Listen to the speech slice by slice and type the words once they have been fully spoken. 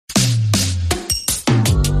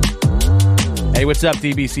Hey, what's up,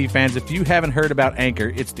 DBC fans? If you haven't heard about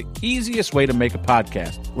Anchor, it's the easiest way to make a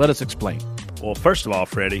podcast. Let us explain. Well, first of all,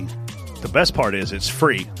 Freddie, the best part is it's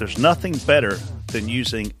free. There's nothing better than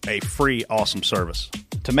using a free, awesome service.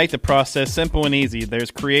 To make the process simple and easy, there's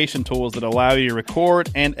creation tools that allow you to record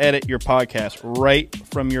and edit your podcast right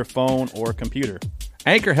from your phone or computer.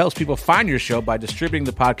 Anchor helps people find your show by distributing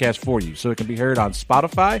the podcast for you, so it can be heard on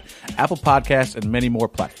Spotify, Apple Podcasts, and many more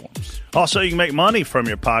platforms. Also, you can make money from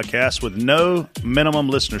your podcast with no minimum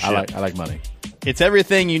listenership. I like money. It's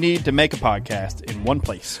everything you need to make a podcast in one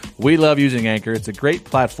place. We love using Anchor. It's a great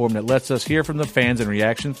platform that lets us hear from the fans in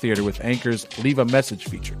Reaction Theater with Anchor's Leave a Message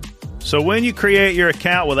feature. So when you create your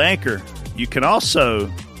account with Anchor, you can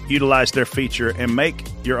also utilize their feature and make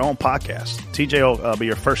your own podcast. TJ will be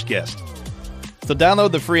your first guest. So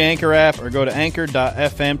download the free Anchor app or go to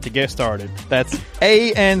anchor.fm to get started. That's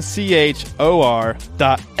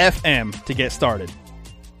ANCHOR.FM to get started.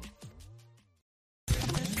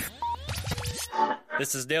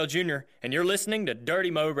 This is Dale Jr., and you're listening to Dirty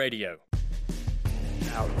Mo Radio.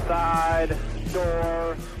 Outside,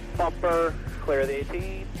 door, bumper, clear the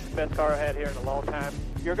 18. Best car I had here in a long time.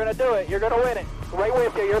 You're going to do it. You're going to win it. Right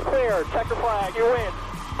with you. You're clear. Checker flag. You win.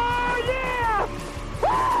 Oh, yeah!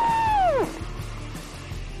 Woo!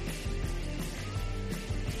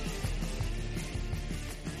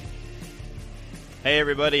 Hey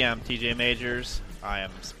everybody, I'm TJ Majors. I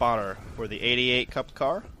am spotter for the 88 Cup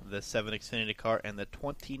car, the 7 Xfinity car, and the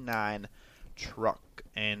 29 truck.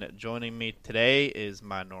 And joining me today is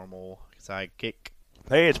my normal sidekick.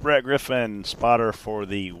 Hey, it's Brett Griffin, spotter for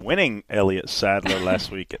the winning Elliott Sadler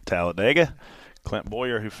last week at Talladega. Clint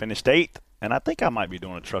Boyer, who finished 8th. And I think I might be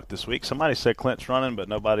doing a truck this week. Somebody said Clint's running, but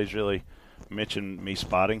nobody's really mentioned me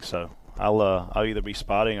spotting. So I'll either be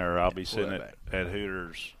spotting or I'll be sitting at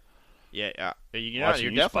Hooters. Yeah, you're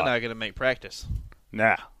Watching definitely spot. not going to make practice.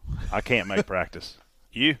 Nah, I can't make practice.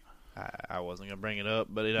 You? I wasn't going to bring it up,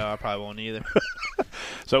 but I probably won't either.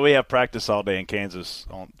 So we have practice all day in Kansas.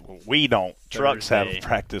 We don't. Trucks Thursday. have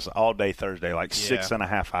practice all day Thursday, like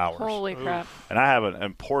 6.5 hours. Holy crap. And I have an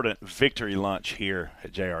important victory lunch here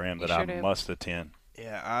at JRM that I do. must attend.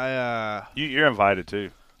 Yeah, You're invited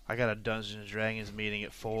too. I got a Dungeons & Dragons meeting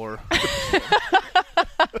at 4.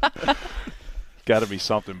 Got to be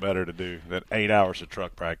something better to do than 8 hours of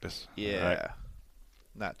truck practice. Yeah. Right?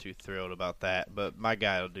 Not too thrilled about that, but my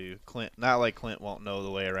guy will do. Clint, not like Clint won't know the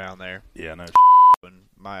way around there. Yeah, no. And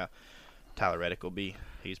my Tyler Reddick will be.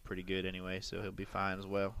 He's pretty good anyway, so he'll be fine as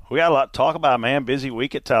well. We got a lot to talk about, man. Busy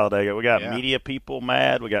week at Talladega. We got Yeah. media people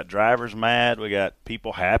mad. We got drivers mad. We got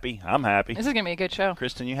people happy. I'm happy. This is going to be a good show.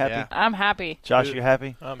 Kristen, you happy? Yeah. I'm happy. Josh, you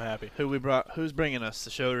happy? I'm happy. Who's bringing us the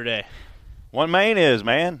show today? One Main is,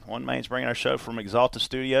 man. One Main's bringing our show from Exalta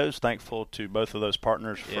Studios. Thankful to both of those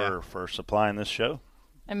partners for supplying this show.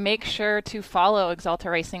 And make sure to follow Exalta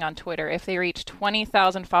Racing on Twitter. If they reach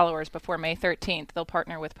 20,000 followers before May 13th, they'll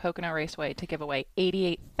partner with Pocono Raceway to give away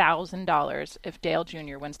 $88,000 if Dale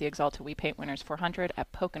Jr. wins the Exalta We Paint Winners 400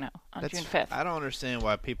 at Pocono on June 5th. I don't understand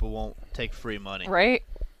why people won't take free money. Right?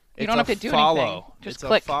 You don't have to do follow. anything. Just It's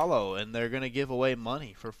click. a follow, and they're going to give away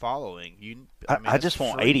money for following. I just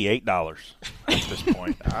want $88 at this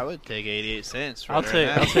point. I would take 88 cents. I'll take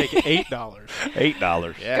 $8.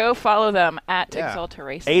 $8. Yeah. Go follow them at Yeah. Exalta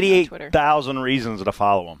Racing on Twitter. 88,000 reasons to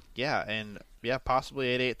follow them. Yeah, and possibly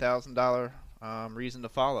 $88,000 reason to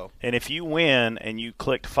follow. And if you win and you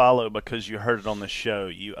clicked follow because you heard it on the show,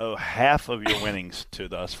 you owe half of your winnings to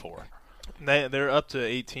us four. They're up to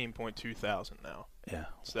 18.2 thousand now. Yeah.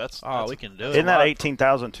 So that's We can do it. Isn't that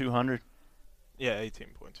 18,200? Yeah,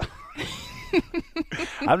 18.2.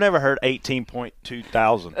 I've never heard 18.2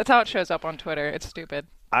 thousand. That's how it shows up on Twitter. It's stupid.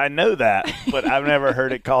 I know that, but I've never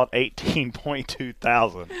heard it called 18.2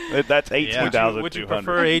 thousand. That's 18,200. Would you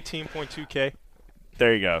prefer 18.2K?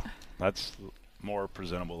 There you go. That's more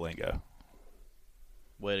presentable lingo.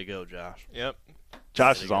 Way to go, Josh. Yep.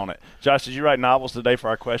 Josh is on it. Josh, did you write novels today for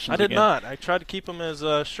our questions? I did again? not. I tried to keep them as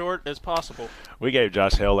short as possible. We gave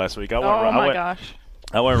Josh hell last week. Oh, my gosh.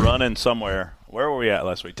 I went running somewhere. Where were we at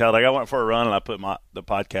last week? Talladega. I went for a run and I put the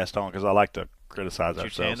podcast on because I like to criticize Did you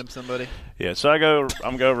ourselves. tandem somebody? Yeah, so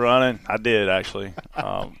I'm go running. I did actually.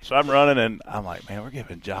 So I'm running and I'm like, man, we're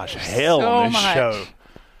giving Josh hell So on this much. show.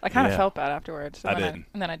 I kind of Yeah. felt bad afterwards. I didn't.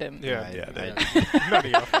 And then I didn't. Yeah. Yeah, None of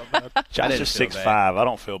y'all felt bad. Josh didn't is feel 6'5". bad. I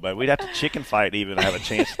don't feel bad. We'd have to chicken fight even to have a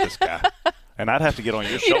chance at this guy. And I'd have to get on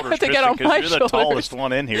your You'd shoulders, have to get Kristen, on because my you're the shoulders. tallest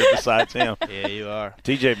one in here besides him. Yeah, you are.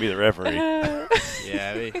 TJ be the referee.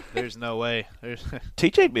 Yeah, there's no way.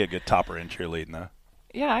 TJ'd be a good topper in cheerleading, though.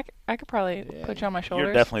 Yeah, I could probably put you on my shoulders.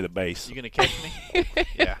 You're definitely the base. You gonna catch me?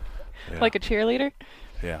 Yeah. Yeah. Like a cheerleader?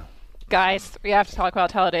 Yeah. Guys, we have to talk about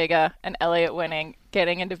Talladega and Elliott winning,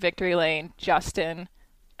 getting into victory lane, Justin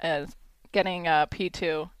getting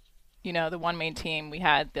P2, the one main team. We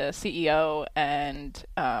had the CEO and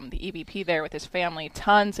the EVP there with his family,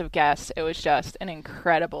 tons of guests. It was just an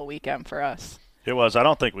incredible weekend for us. It was. I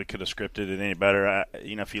don't think we could have scripted it any better.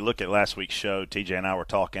 If you look at last week's show, TJ and I were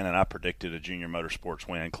talking, and I predicted a Junior Motorsports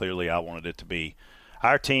win. Clearly, I wanted it to be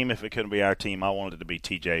our team. If it couldn't be our team, I wanted it to be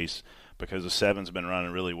TJ's, because the 7's been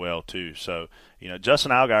running really well too. So,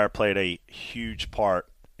 Justin Allgaier played a huge part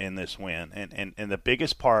in this win. And the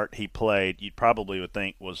biggest part he played, you probably would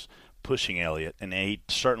think, was pushing Elliott. And he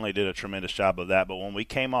certainly did a tremendous job of that. But when we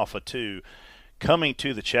came off of 2, coming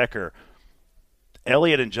to the checker,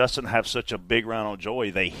 Elliott and Justin have such a big run on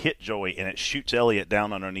Joey. They hit Joey, and it shoots Elliott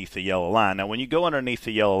down underneath the yellow line. Now, when you go underneath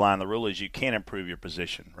the yellow line, the rule is you can't improve your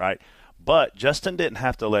position, right? But Justin didn't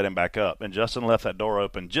have to let him back up, and Justin left that door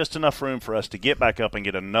open, just enough room for us to get back up and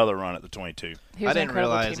get another run at the 22. I didn't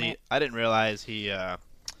realize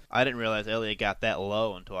Elliott got that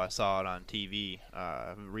low until I saw it on TV,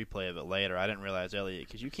 replay of it later. I didn't realize Elliott,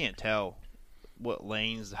 because you can't tell what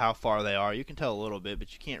lanes, how far they are. You can tell a little bit,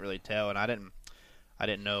 but you can't really tell. And I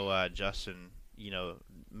didn't know Justin,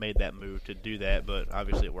 made that move to do that, but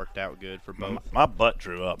obviously it worked out good for both. My butt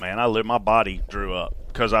drew up, man. My body drew up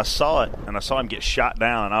because I saw it, and I saw him get shot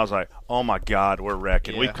down, and I was like, oh, my God, we're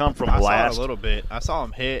wrecking. Yeah. We've come from last. I saw it a little bit. I saw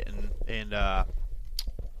him hit, and I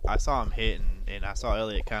saw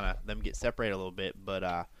Elliott kind of them get separated a little bit, but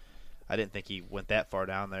I didn't think he went that far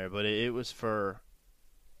down there. But it was for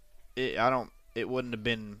it. It wouldn't have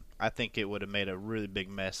been. I think it would have made a really big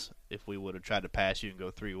mess if we would have tried to pass you and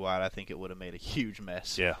go 3 wide. I think it would have made a huge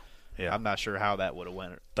mess. Yeah. I'm not sure how that would have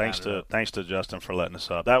went. Thanks to Justin for letting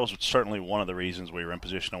us up. That was certainly one of the reasons we were in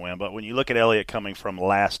position to win. But when you look at Elliott coming from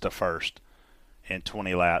last to first in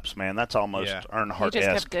 20 laps, man, that's almost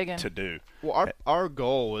Earnhardt-esque to do. Well, our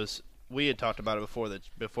goal was, we had talked about it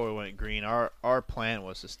before we went green. Our plan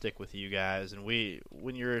was to stick with you guys, and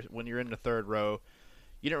when you're in the third row,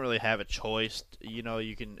 you don't really have a choice. You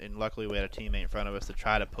can, and luckily we had a teammate in front of us to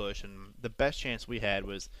try to push, and the best chance we had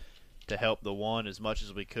was to help the one as much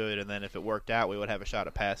as we could, and then if it worked out, we would have a shot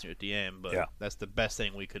at passing you at the end. But that's the best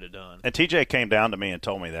thing we could have done. And TJ came down to me and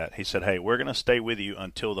told me that. He said, hey, we're going to stay with you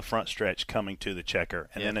until the front stretch coming to the checker.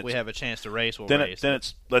 And then if we have a chance to race, we'll race. Then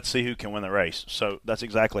it's let's see who can win the race. So that's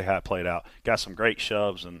exactly how it played out. Got some great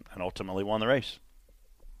shoves and ultimately won the race.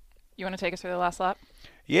 You want to take us through the last lap?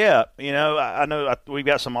 Yeah, I know we've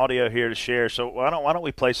got some audio here to share, so why don't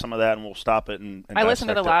we play some of that and we'll stop it and I listened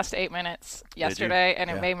to the last 8 minutes yesterday, and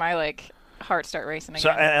it made my heart start racing again. So,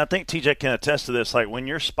 and I think TJ can attest to this. Like, when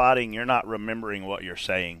you're spotting, you're not remembering what you're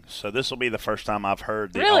saying. So this will be the first time I've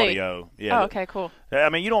heard the audio. Yeah. Oh, okay, cool. I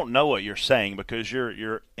mean, you don't know what you're saying because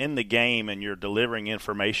you're in the game and you're delivering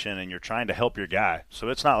information and you're trying to help your guy. So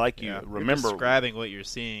it's not like you remember. You're describing what you're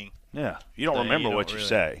seeing. Yeah, you don't remember what you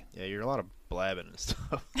say. Yeah, you're a lot of blabbing and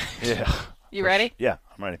stuff. Yeah. You ready? Yeah,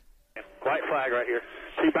 I'm ready. White flag right here.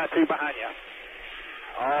 2 by 2 behind you.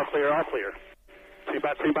 All clear, all clear. 2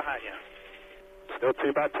 by 2 behind you. Still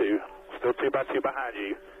 2 by 2. Still 2 by 2 behind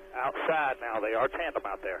you. Outside now. They are tandem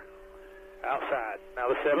out there. Outside. Now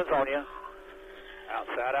the 7's on you.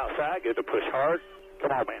 Outside. Good to push hard.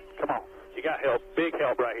 Come on, man. Come on. You got help. Big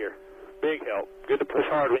help right here. Big help. Good to push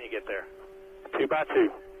hard when you get there. 2 by 2.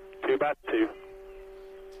 2 by 2.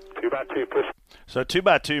 2 by 2 push. So 2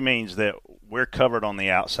 by 2 means that we're covered on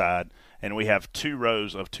the outside, and we have 2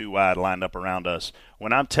 rows of 2 wide lined up around us.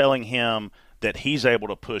 When I'm telling him that he's able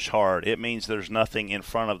to push hard, it means there's nothing in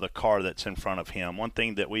front of the car that's in front of him. One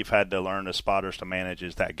thing that we've had to learn as spotters to manage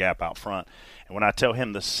is that gap out front. And when I tell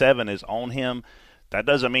him the 7 is on him, that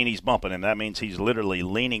doesn't mean he's bumping him. That means he's literally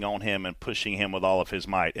leaning on him and pushing him with all of his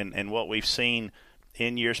might. And what we've seen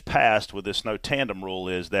in years past with this no tandem rule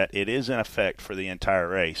is that it is in effect for the entire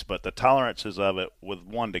race, but the tolerances of it with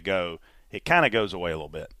 1 to go, it kind of goes away a little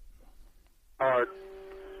bit. Hard.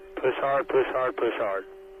 Push hard, push hard, push hard.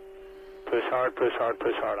 Push hard, push hard,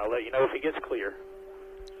 push hard. I'll let you know if he gets clear.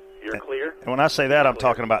 You're clear? And when I say that, I'm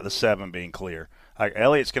talking about the 7 being clear. Like,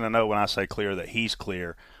 Elliott's going to know when I say clear that he's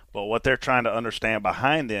clear. But what they're trying to understand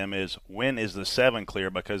behind them is when is the 7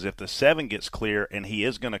 clear, because if the 7 gets clear and he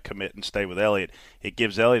is going to commit and stay with Elliott, it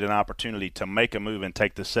gives Elliott an opportunity to make a move and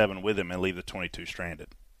take the 7 with him and leave the 22 stranded.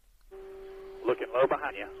 Looking low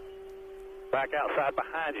behind you. Back outside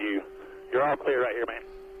behind you. You're all clear right here, man.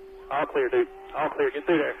 All clear, dude. All clear. Get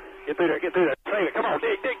through there. Get through there. Get through there. Save it. Come on.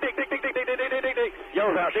 Dig.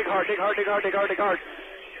 Yellow's out. Dig hard. Dig hard.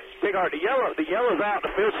 The yellow's out. The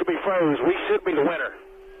field should be froze. We should be the winner.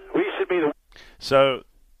 So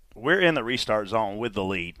we're in the restart zone with the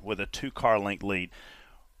lead, with a 2-car length lead.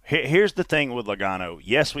 Here's the thing with Logano.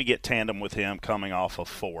 Yes, we get tandem with him coming off of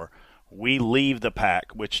 4. We leave the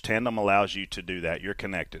pack, which tandem allows you to do that. You're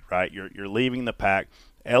connected, right? You're leaving the pack.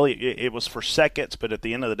 Elliott, it was for seconds, but at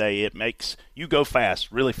the end of the day, it makes you go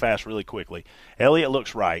fast, really quickly. Elliott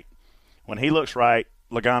looks right. When he looks right,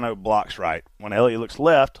 Logano blocks right. When Elliott looks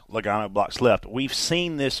left, Logano blocks left. We've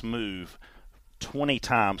seen this move 20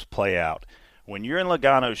 times play out. When you're in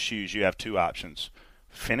Logano's shoes, you have 2 options.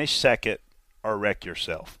 Finish second or wreck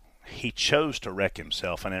yourself. He chose to wreck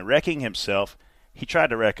himself, and in wrecking himself, he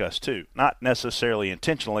tried to wreck us too. Not necessarily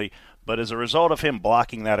intentionally, but as a result of him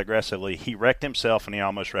blocking that aggressively, he wrecked himself and he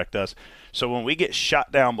almost wrecked us. So when we get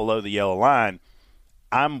shot down below the yellow line,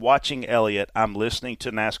 I'm watching Elliott. I'm listening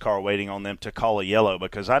to NASCAR waiting on them to call a yellow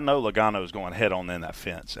because I know Logano is going head on in that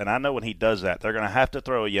fence. And I know when he does that, they're going to have to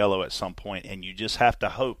throw a yellow at some point, and you just have to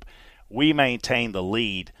hope we maintain the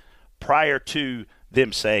lead prior to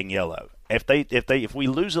them saying yellow. If we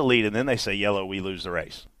lose a lead and then they say yellow, we lose the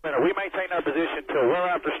race. We maintain our position till well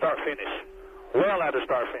after start finish. Well after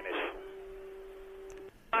start finish.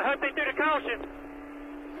 I hope they threw the caution.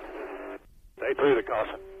 They threw the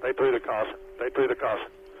caution. They threw the caution. They threw the caution.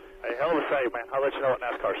 Hey, hell of a save, man. I'll let you know what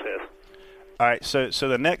NASCAR says. All right, so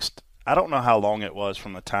the next, I don't know how long it was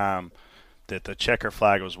from the time that the checker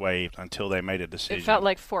flag was waved until they made a decision. It felt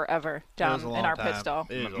like forever down It was a in our long pit time. stall.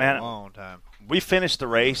 It was Man, a long time. We finished the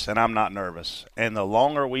race, and I'm not nervous. And the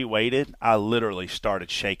longer we waited, I literally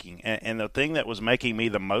started shaking. And the thing that was making me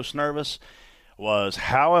the most nervous was,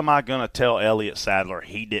 how am I going to tell Elliott Sadler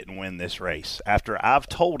he didn't win this race after I've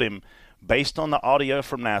told him, based on the audio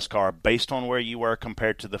from NASCAR, based on where you were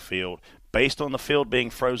compared to the field, based on the field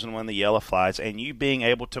being frozen when the yellow flies, and you being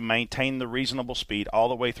able to maintain the reasonable speed all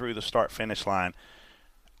the way through the start-finish line,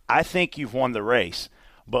 I think you've won the race.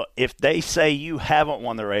 But if they say you haven't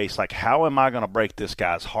won the race, like, how am I going to break this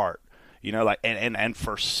guy's heart? You know, like, and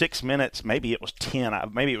for 6 minutes, maybe it was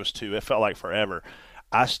 10, maybe it was 2, it felt like forever.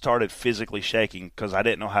 I started physically shaking because I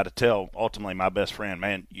didn't know how to tell, ultimately, my best friend,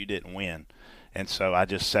 man, you didn't win. And so I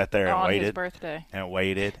just sat there and on waited. His birthday. And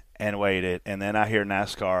waited and waited. And then I hear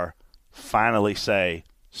NASCAR finally say,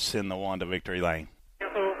 send the one to victory lane. We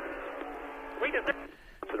just to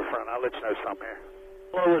the front. I'll let you know something here.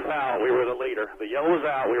 Yellow was out. We were the leader. The yellow was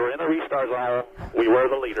out. We were in the restart zone. We were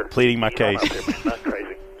the leader. Pleading my case. On up here, man. That's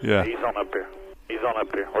crazy. Yeah. He's on up here. He's on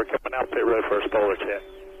up here. We're coming out pit road for a spoiler check.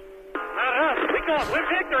 Not us. We going with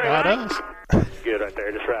victory, Not right? us. Good right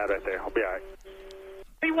there. Just right there. I'll be all right.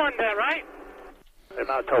 He won that, right? They've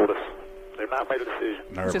not told us. They've not made a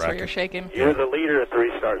decision. Is this where you're shaking? You're the leader at the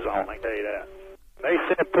restart zone, I can tell you that. They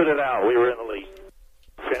said put it out. We were in the lead.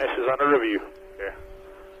 Finish is under review. Here.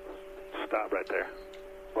 Stop right there.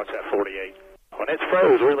 Watch that 48. When it's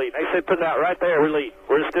froze, we're leading. They said put it out right there. We're leading.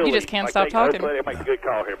 We're still You leading. just can't stop talking. They make a good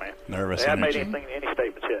call here, man. Nervous They haven't made energy. any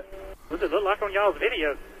statements yet. What does it look like on y'all's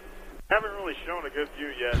video? Haven't really shown a good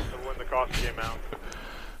view yet of when the caution came out.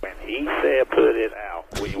 When he said put it out,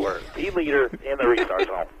 we were the leader in the restart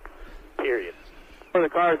zone. Period. Where the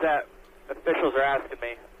car is at, officials are asking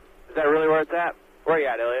me. Is that really where it's at? Where you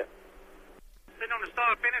at, Elliott? Sitting on the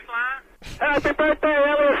start-finish line? Happy birthday,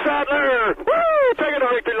 Elliott Sadler! Woo! Taking the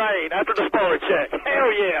victory lane after the spoiler check.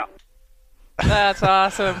 Hell yeah! That's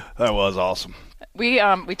awesome. That was awesome. We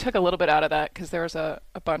took a little bit out of that because there was a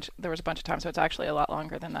bunch of time, so it's actually a lot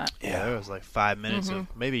longer than that. Yeah, there was like 5 minutes of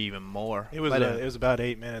maybe even more. It was about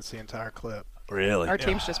 8 minutes, the entire clip. Really? Our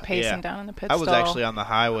team's just pacing Yeah. down in the pit I was stall. actually on the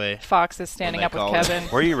highway. Fox is standing when up they with called it. Kevin.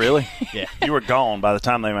 Were you really? Yeah. You were gone by the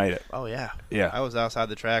time they made it. Oh, yeah. Yeah. I was outside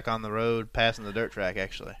the track on the road passing the dirt track,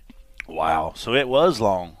 actually. Wow. So it was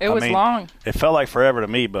long. It was long. It felt like forever to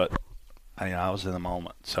me, but I was in the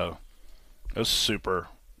moment. So it was super,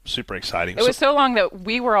 super exciting. It was so long that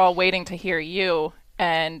we were all waiting to hear you,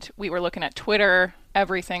 and we were looking at Twitter,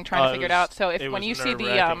 everything, trying to figure it out. So when you see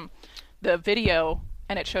the video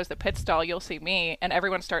and it shows the pit stall, you'll see me, and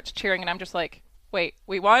everyone starts cheering, and I'm just like, wait,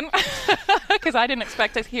 we won? Because I didn't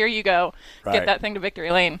expect to hear you go get that thing to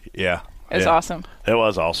victory lane. Yeah. It was awesome. It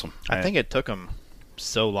was awesome. I think it took them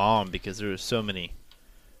so long because there was so many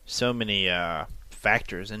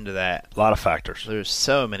factors into that. A lot of factors. There's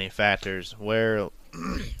so many factors. Where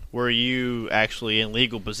were you actually in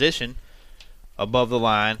legal position above the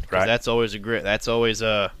line? 'Cause Right. that's always a grit. That's always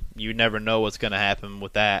you never know what's going to happen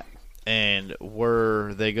with that. And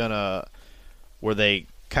were they kind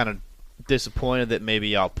of disappointed that maybe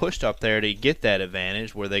y'all pushed up there to get that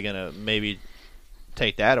advantage? Were they going to maybe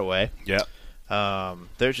take that away? Yep.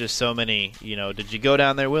 There's just so many, did you go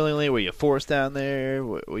down there willingly? Were you forced down there?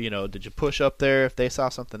 Did you push up there if they saw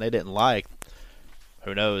something they didn't like?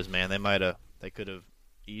 Who knows, man? They could have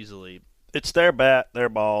easily It's their bat, their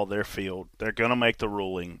ball, their field. They're going to make the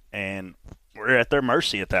ruling, and we're at their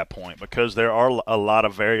mercy at that point because there are a lot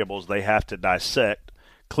of variables they have to dissect.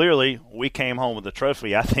 Clearly, we came home with the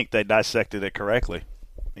trophy. I think they dissected it correctly.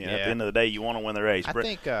 At the end of the day, you want to win the race.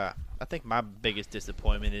 I think my biggest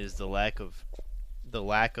disappointment is the lack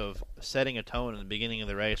of setting a tone in the beginning of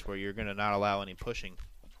the race where you're going to not allow any pushing.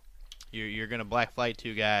 You're going to black flag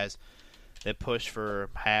two guys that push for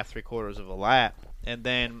half, three-quarters of a lap, and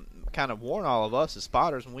then kind of warn all of us as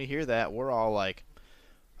spotters. When we hear that, we're all like,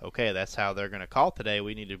 okay, that's how they're going to call today.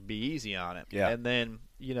 We need to be easy on it. Yeah. And then,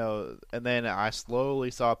 I slowly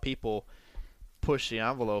saw people push the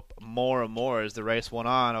envelope more and more as the race went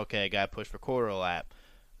on. Okay, guy pushed for quarter a lap.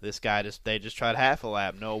 This guy they just tried half a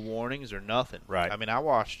lap. No warnings or nothing. Right. I mean,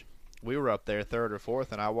 we were up there third or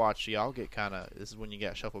fourth, and I watched y'all get this is when you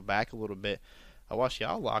got shuffled back a little bit. I watched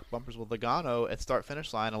y'all lock bumpers with Logano at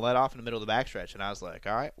start-finish line and let off in the middle of the backstretch, and I was like,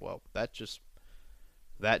 all right, well, that just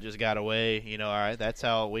got away. All right, that's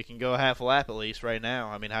how we can go half a lap at least right now.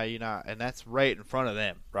 I mean, how you not? And that's right in front of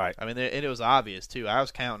them. Right. I mean, it was obvious, too. I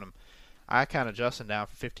was counting them. I kind of adjusted down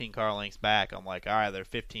for 15 car lengths back. I'm like, all right, they're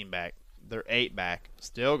 15 back. They're 8 back.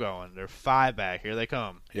 Still going. They're 5 back. Here they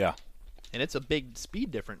come. Yeah. And it's a big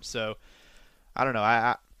speed difference. So, I don't know.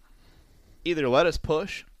 I either let us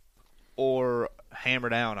push or hammer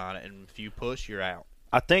down on it, and if you push, you're out.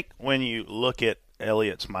 I think when you look at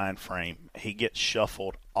Elliott's mind frame, he gets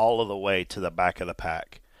shuffled all of the way to the back of the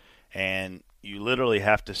pack, and you literally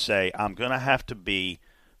have to say, I'm going to have to be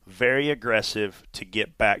very aggressive to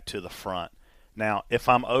get back to the front. Now, if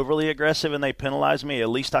I'm overly aggressive and they penalize me, at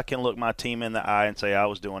least I can look my team in the eye and say I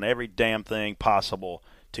was doing every damn thing possible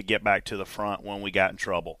to get back to the front when we got in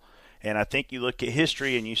trouble. And I think you look at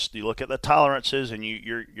history and you look at the tolerances and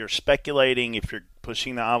you're speculating if you're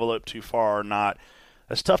pushing the envelope too far or not.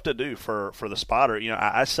 That's tough to do for the spotter.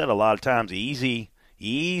 I said a lot of times easy,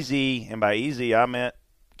 and by easy I meant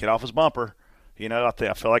get off his bumper. I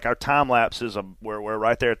feel like our time lapses we're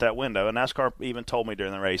right there at that window. And NASCAR even told me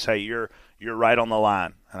during the race, hey, you're right on the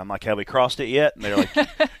line. And I'm like, have we crossed it yet? And they're like,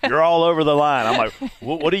 you're all over the line. I'm like,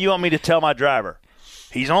 what do you want me to tell my driver?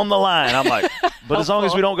 He's on the line. I'm like, but as long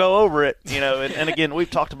as we don't go over it, and again, we've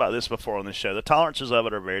talked about this before on this show. The tolerances of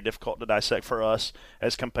it are very difficult to dissect for us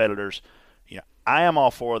as competitors. I am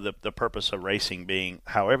all for the purpose of racing being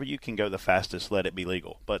however you can go the fastest, let it be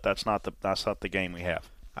legal. But that's not the game we have.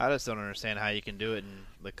 I just don't understand how you can do it in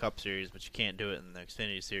the Cup Series, but you can't do it in the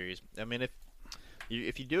Xfinity Series. I mean,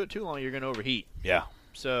 if you do it too long, you're going to overheat. Yeah.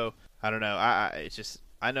 So I don't know.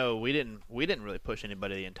 I know we didn't really push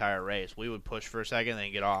anybody the entire race. We would push for a second and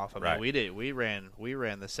then get off. I mean, we did. We ran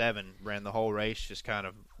the 7, ran the whole race, just kind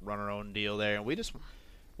of run our own deal there, and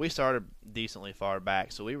we started decently far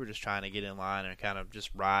back, so we were just trying to get in line and kind of just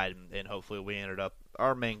ride, and hopefully we ended up.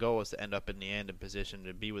 Our main goal was to end up in the end in position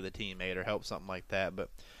to be with a teammate or help something like that. But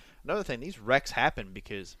another thing, these wrecks happen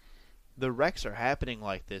because the wrecks are happening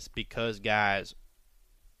like this because guys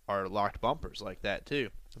are locked bumpers like that too.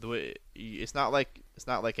 It's not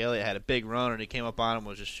like Elliott had a big run and he came up on him and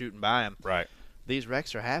was just shooting by him. Right. These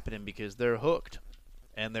wrecks are happening because they're hooked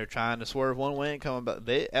and they're trying to swerve one way and coming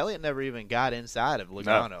back. Elliott never even got inside of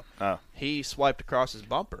Logano. No. He swiped across his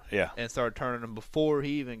bumper and started turning him before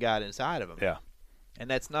he even got inside of him. Yeah. And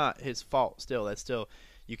that's not his fault still.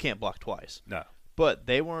 You can't block twice. No. But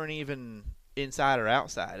they weren't even inside or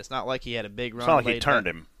outside. It's not like he had a big run. It's not like he turned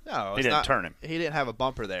him. No, he didn't turn him. He didn't have a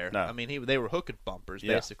bumper there. No. I mean, they were hooking bumpers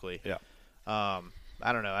basically. Yeah.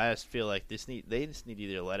 I don't know. I just feel like they just need to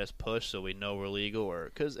either let us push so we know we're legal, or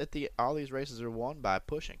because all these races are won by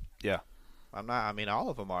pushing. Yeah. All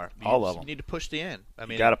of them are. All of them. You need to push the end. I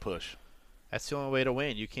mean, you got to push. That's the only way to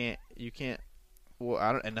win. You can't.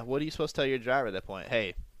 Well, and what are you supposed to tell your driver at that point?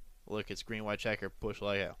 Hey, look, it's green, white, checker, push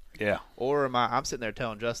like hell. Yeah. Or I'm sitting there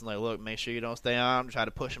telling Justin, like, look, make sure you don't stay on. Try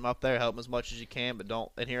to push him up there, help him as much as you can, but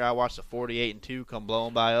don't. And here I watch the 48-2 come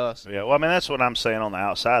blowing by us. Yeah, well, I mean, that's what I'm saying on the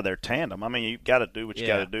outside. They're tandem. I mean, you've got to do what you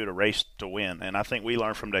got to do to race to win. And I think we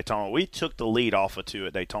learned from Daytona. We took the lead off of 2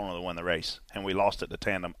 at Daytona to win the race, and we lost it to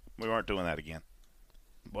tandem. We weren't doing that again.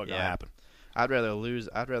 What's going to happen? I'd rather lose.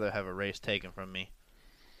 I'd rather have a race taken from me.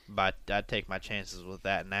 But I'd take my chances with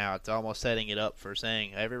that now. It's almost setting it up for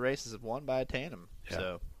saying every race is won by a tandem. Yeah.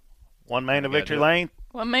 So one main to victory lane.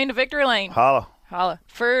 One main to victory lane. Holla.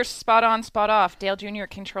 First, spot on, spot off. Dale Jr.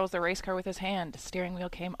 controls the race car with his hand. Steering wheel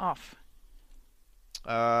came off.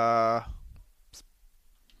 Spot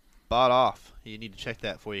off. You need to check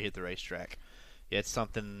that before you hit the racetrack. It's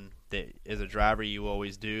something that, as a driver, you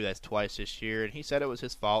always do. That's twice this year. And he said it was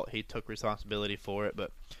his fault. He took responsibility for it.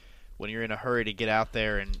 But when you're in a hurry to get out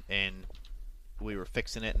there and we were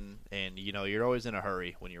fixing it, and you're always in a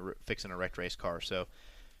hurry when you're fixing a wrecked race car. So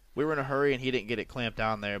we were in a hurry, and he didn't get it clamped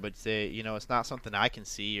down there. But it's not something I can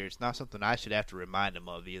see, or it's not something I should have to remind him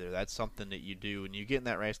of either. That's something that you do when you get in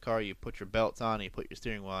that race car. You put your belts on, you put your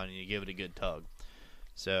steering wheel on, and you give it a good tug.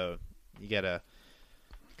 So you gotta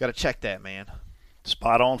check that, man.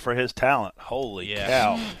 Spot on for his talent. Holy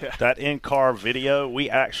cow. That in-car video, we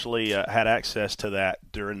actually had access to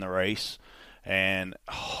that during the race. And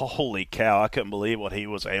holy cow, I couldn't believe what he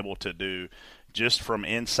was able to do just from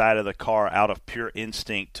inside of the car out of pure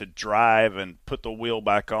instinct to drive and put the wheel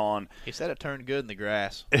back on. He said it turned good in the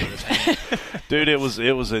grass. Dude, it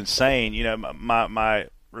was insane. My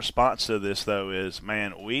response to this, though, is,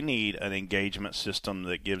 man, we need an engagement system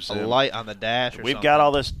that gives a them light on the dash or We've something. got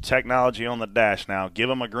all this technology on the dash now. Give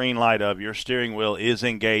them a green light of your steering wheel is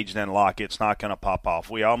engaged and locked. It's not going to pop off.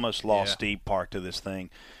 We almost lost Steve Park to this thing.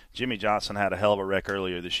 Jimmy Johnson had a hell of a wreck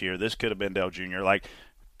earlier this year. This could have been Dale Jr.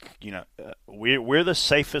 We're the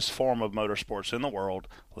safest form of motorsports in the world.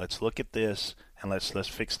 Let's look at this and let's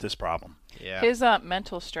fix this problem. Yeah. His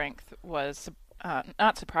mental strength was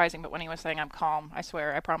not surprising, but when he was saying, "I'm calm, I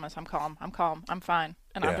swear, I promise, I'm calm, I'm fine,"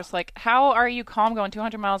 and I'm just like, how are you calm going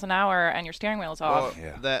 200 miles an hour and your steering wheel's off?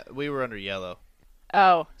 Well, that we were under yellow.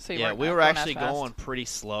 Oh, so you weren't we were going actually as fast. going pretty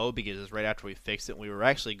slow because it was right after we fixed it. We were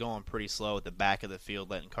actually going pretty slow at the back of the field,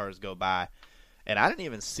 letting cars go by. And I didn't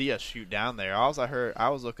even see us shoot down there. All I heard, I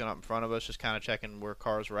was looking up in front of us, just kind of checking where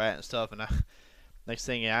cars were at and stuff. And next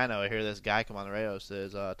thing I know, I hear this guy come on the radio,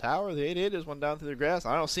 says, "Tower, the 88 just went down through the grass."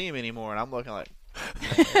 I don't see him anymore, and I'm looking like,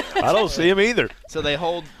 I don't see him either. So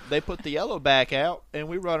they put the yellow back out, and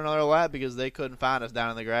we run another lap because they couldn't find us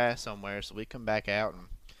down in the grass somewhere. So we come back out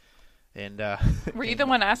and Were you the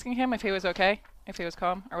one asking him if he was okay, if he was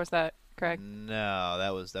calm, or was that Craig? No, that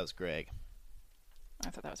was Greg. I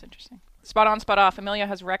thought that was interesting. Spot on, spot off. Amelia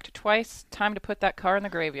has wrecked twice. Time to put that car in the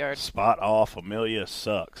graveyard. Spot off. Amelia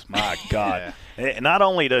sucks. My God. And not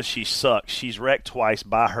only does she suck, she's wrecked twice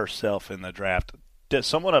by herself in the draft.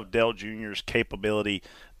 Someone of Dale Jr.'s capability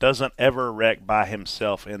doesn't ever wreck by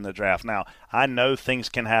himself in the draft. Now, I know things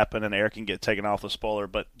can happen and Eric can get taken off the spoiler,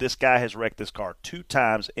 but this guy has wrecked this car 2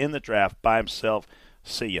 times in the draft by himself.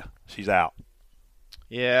 See ya. She's out.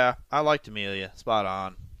 Yeah, I liked Amelia. Spot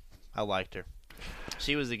on. I liked her.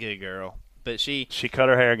 She was a good girl, but she cut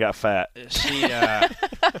her hair and got fat.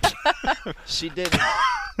 She didn't.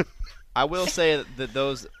 I will say that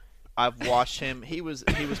those I've watched him. He was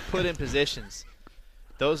put in positions.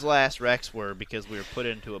 Those last wrecks were because we were put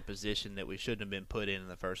into a position that we shouldn't have been put in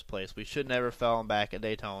the first place. We should never fallen back at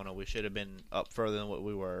Daytona. We should have been up further than what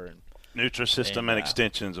we were. Nutrisystem and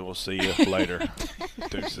extensions, and we'll see you later.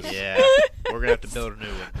 Deuces. Yeah, we're going to have to build a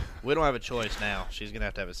new one. We don't have a choice now. She's going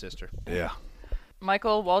to have a sister. Yeah.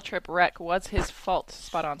 Michael Waltrip wreck was his fault.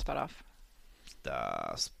 Spot on, spot off.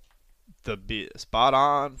 The spot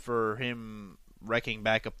on for him wrecking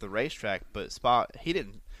back up the racetrack, but he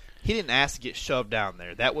didn't ask to get shoved down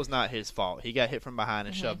there. That was not his fault. He got hit from behind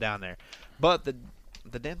and shoved down there. But the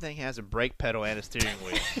damn thing has a brake pedal and a steering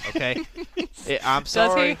wheel. Okay, I'm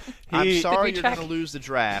sorry. I'm sorry you're going to lose the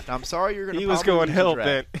draft. I'm sorry you're going to. He was going hell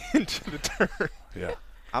bent into the turn. Yeah.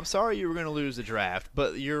 I'm sorry you were going to lose the draft,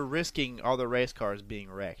 but you're risking all the race cars being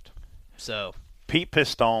wrecked. So Pete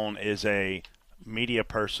Pistone is a media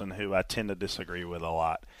person who I tend to disagree with a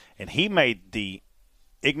lot, and he made the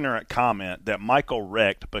ignorant comment that Michael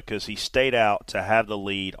wrecked because he stayed out to have the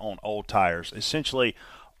lead on old tires. Essentially,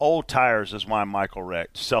 old tires is why Michael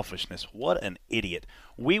wrecked. Selfishness. What an idiot.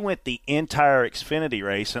 We went the entire Xfinity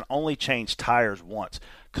race and only changed tires once.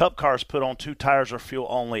 Cup cars put on 2 tires or fuel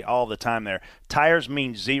only all the time there. Tires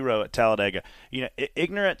mean 0 at Talladega.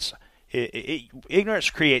 Ignorance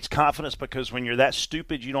creates confidence because when you're that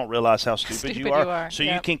stupid, you don't realize how stupid you are. So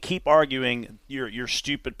you can keep arguing your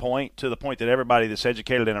stupid point to the point that everybody that's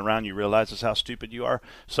educated and around you realizes how stupid you are.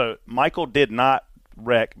 So Michael did not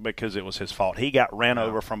wreck because it was his fault. He got ran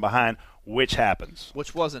over from behind, which happens.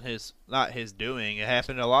 Which wasn't not his doing. It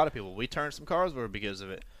happened to a lot of people. We turned some cars over because of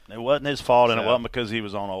it. It wasn't his fault, and it wasn't because he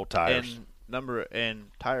was on old tires.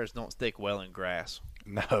 And tires don't stick well in grass.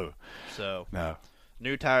 No. So no.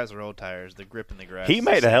 New tires or old tires, the grip in the grass. He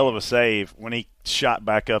made a hell of a save when he shot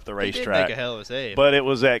back up the racetrack. He did make a hell of a save. But it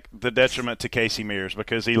was at the detriment to Casey Mears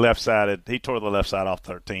because he tore the left side off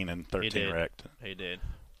 13 and 13 wrecked. He did.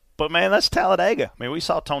 But, man, that's Talladega. I mean, we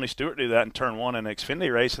saw Tony Stewart do that in Turn 1 in an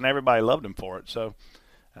Xfinity race, and everybody loved him for it. So,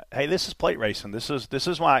 hey, this is plate racing. This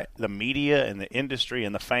is why the media and the industry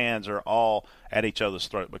and the fans are all at each other's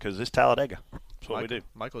throat because it's Talladega. That's what we do.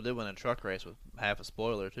 Michael did win a truck race with half a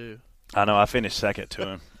spoiler, too. I know. I finished second to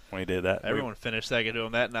him when he did that. Everyone finished second to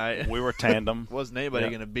him that night. We were tandem. Wasn't anybody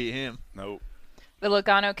going to beat him. Nope. The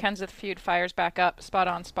Logano-Kenseth feud fires back up. Spot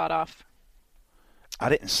on, spot off. I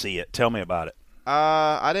didn't see it. Tell me about it.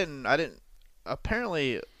 I didn't.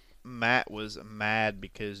 Apparently, Matt was mad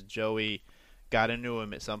because Joey got into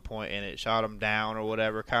him at some point and it shot him down or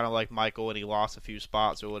whatever, kind of like Michael when he lost a few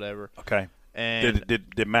spots or whatever. Okay. And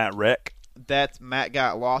did Matt wreck? Matt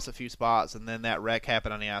lost a few spots, and then that wreck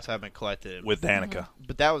happened on the outside and collected With Danica.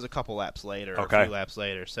 But that was a couple laps later, or a few laps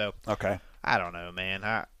later. So I don't know, man.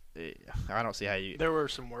 I don't see how you. There were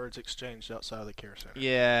some words exchanged outside of the care center.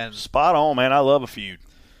 Yeah. And spot on, man. I love a feud.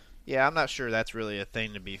 Yeah, I'm not sure that's really a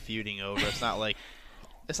thing to be feuding over. It's not like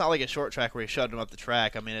a short track where he shoved him up the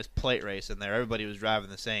track. I mean, it's plate racing there. Everybody was driving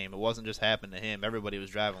the same. It wasn't just happening to him. Everybody was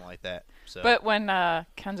driving like that. So. But when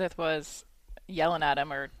Kenseth was yelling at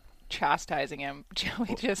him or chastising him,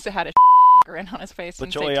 Joey just had a grin on his face. But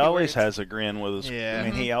Joey always has a grin with his. Yeah. I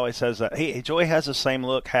mean, he always has that. Joey has the same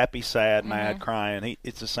look: happy, sad, mad, crying.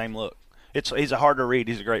 It's the same look. He's a hard to read.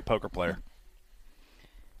 He's a great poker player.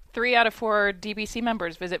 3 out of 4 DBC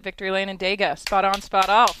members visit Victory Lane in Dega. Spot on, spot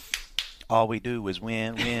off. All we do is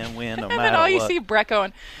win, win, win, no and matter then all you what. see Brett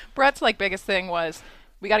going. Brett's biggest thing was,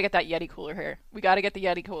 we got to get that Yeti cooler here. We got to get the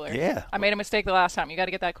Yeti cooler. Yeah. I made a mistake the last time. You got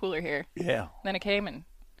to get that cooler here. Yeah. Then it came and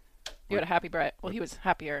you had a happy Brett. Well, he was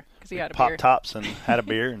happier because he had a popped beer. tops and had a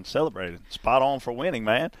beer and celebrated. Spot on for winning,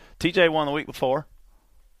 man. TJ won the week before.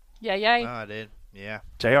 Yeah, yeah. Oh, I did. Yeah.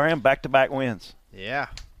 JRM back-to-back wins. Yeah.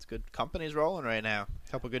 It's good. Company's rolling right now.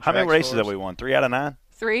 A couple good How many track races scores. have we won? 3 out of 9?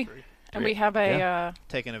 3. And we have a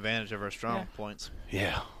taking advantage of our strong points.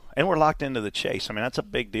 Yeah. And we're locked into the chase. I mean, that's a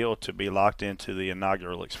big deal to be locked into the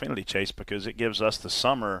inaugural Xfinity chase because it gives us the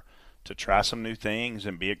summer to try some new things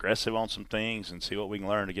and be aggressive on some things and see what we can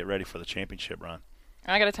learn to get ready for the championship run.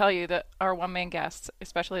 And I got to tell you that our one-man guests,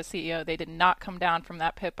 especially the CEO, they did not come down from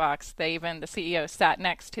that pit box. The CEO sat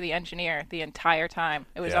next to the engineer the entire time.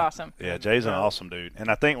 It was awesome. Yeah, Jay's an awesome dude. And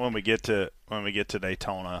I think when we get to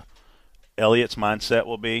Daytona, Elliott's mindset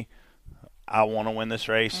will be, I want to win this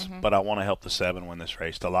race, but I want to help the 7 win this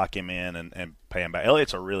race, to lock him in and pay him back.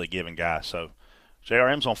 Elliott's a really giving guy, so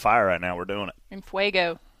JRM's on fire right now. We're doing it. In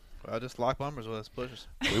fuego. Well, just lock bumpers with us, pushers.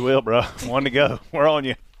 We will, bro. 1 to go. We're on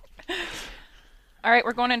you. All right,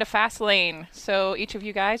 we're going into fast lane. So each of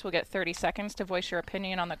you guys will get 30 seconds to voice your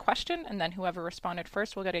opinion on the question, and then whoever responded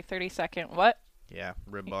first will get a 30-second what? Yeah,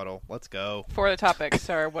 rebuttal. Let's go. For the topics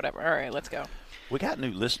or whatever. All right, let's go. We got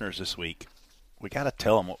new listeners this week. We got to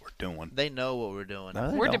tell them what we're doing. They know what we're doing.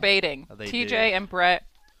 No, we're don't. debating. Oh, they TJ do. and Brett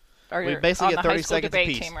are We basically on get the 30 high school seconds debate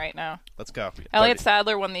apiece. team right now. Let's go. Elliott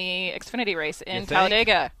Sadler won the Xfinity race in You think?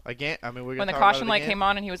 Talladega. Again, I mean, we're When gonna the talk caution about it light again? came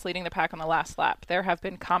on and he was leading the pack on the last lap, there have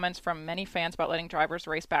been comments from many fans about letting drivers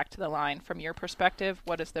race back to the line. From your perspective,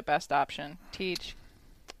 what is the best option? Teach.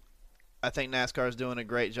 I think NASCAR is doing a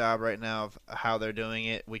great job right now of how they're doing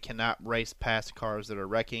it. We cannot race past cars that are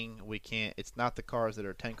wrecking. We can't. It's not the cars that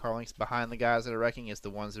are 10 car lengths behind the guys that are wrecking. It's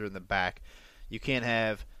the ones that are in the back. You can't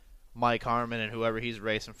have Mike Harmon and whoever he's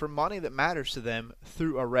racing for money that matters to them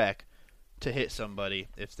through a wreck to hit somebody.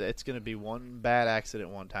 If it's going to be one bad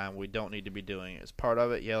accident one time, we don't need to be doing it. As part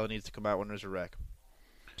of it, yellow needs to come out when there's a wreck.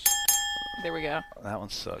 There we go. That one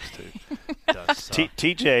sucks, too. Does suck.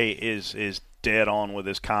 TJ is dead on with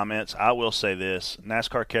his comments. I will say this.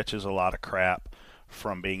 NASCAR catches a lot of crap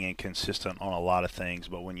from being inconsistent on a lot of things,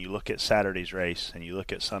 but when you look at Saturday's race and you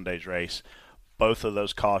look at Sunday's race, both of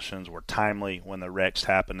those cautions were timely when the wrecks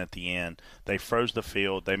happened at the end. They froze the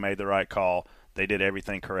field. They made the right call. They did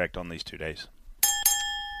everything correct on these 2 days.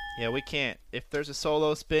 Yeah, we can't. If there's a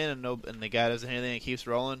solo spin and the guy doesn't hit anything and keeps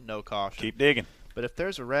rolling, no caution. Keep digging. But if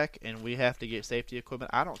there's a wreck and we have to get safety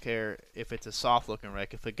equipment, I don't care if it's a soft-looking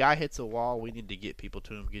wreck. If a guy hits a wall, we need to get people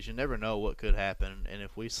to him because you never know what could happen. And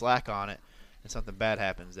if we slack on it and something bad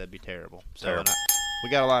happens, that'd be terrible. So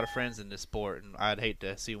we got a lot of friends in this sport, and I'd hate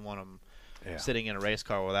to see one of them sitting in a race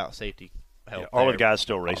car without safety help. All the there. guys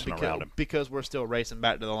still racing around him. Because we're still racing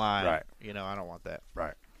back to the line. Right. You know, I don't want that.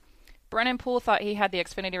 Right. Brennan Poole thought he had the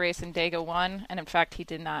Xfinity race in Dega 1, and in fact he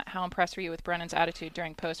did not. How impressed were you with Brennan's attitude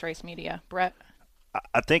during post-race media? Brett?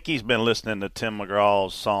 I think he's been listening to Tim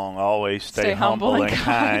McGraw's song, Always Stay Humble and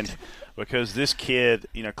Kind, because this kid,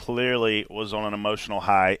 clearly was on an emotional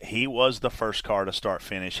high. He was the first car to start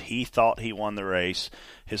finish. He thought he won the race.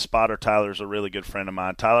 His spotter, Tyler's a really good friend of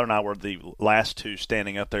mine. Tyler and I were the last 2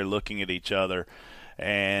 standing up there looking at each other.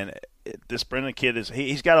 And this Brennan kid,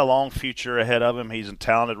 he's got a long future ahead of him. He's a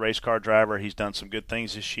talented race car driver. He's done some good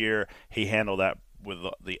things this year. He handled that with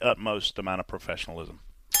the utmost amount of professionalism.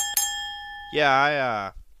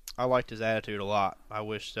 Yeah, I liked his attitude a lot. I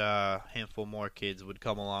wish a handful more kids would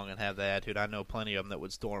come along and have that attitude. I know plenty of them that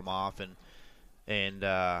would storm off and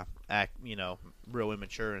act, real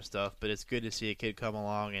immature and stuff. But it's good to see a kid come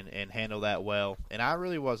along and handle that well. And I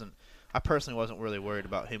personally wasn't really worried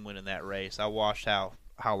about him winning that race. I watched how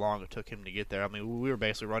long it took him to get there. I mean, we were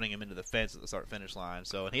basically running him into the fence at the start-finish line.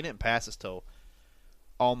 And he didn't pass us till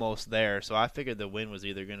almost there. So I figured the win was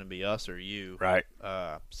either going to be us or you. Right.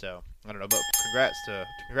 So I don't know, but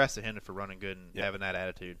congrats to him for running good and having that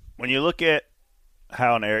attitude. When you look at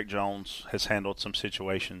how an Eric Jones has handled some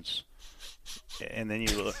situations, and then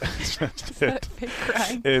you look,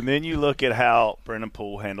 and then you look at how Brendan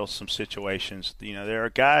Poole handles some situations. There are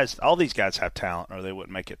guys. All these guys have talent, or they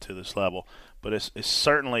wouldn't make it to this level. But it's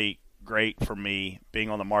certainly great for me, being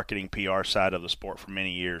on the marketing PR side of the sport for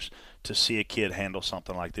many years, to see a kid handle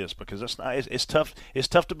something like this, because it's tough. It's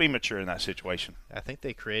tough to be mature in that situation. I think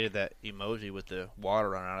they created that emoji with the water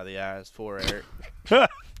running out of the eyes for Eric.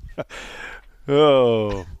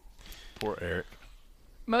 Oh, poor Eric.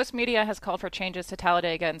 Most media has called for changes to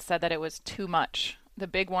Talladega and said that it was too much. The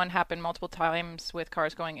big one happened multiple times with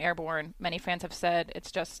cars going airborne. Many fans have said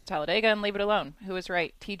it's just Talladega and leave it alone. Who is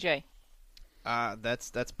right? TJ.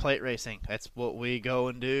 That's plate racing. That's what we go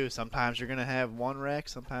and do. Sometimes you're going to have one wreck.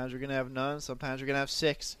 Sometimes you're going to have none. Sometimes you're going to have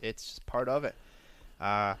 6. It's just part of it.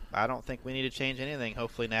 I don't think we need to change anything.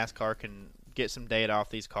 Hopefully NASCAR can get some data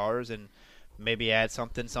off these cars and maybe add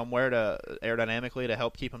something somewhere to aerodynamically to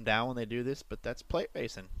help keep them down when they do this. But that's plate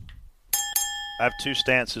racing. I have 2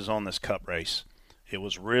 stances on this Cup race. It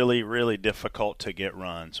was really, really difficult to get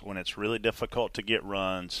runs. When it's really difficult to get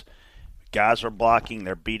runs, guys are blocking,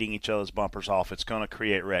 they're beating each other's bumpers off. It's going to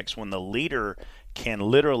create wrecks. When the leader can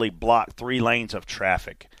literally block 3 lanes of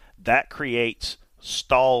traffic, that creates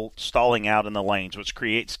stalling out in the lanes, which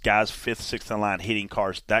creates guys 5th, 6th in line hitting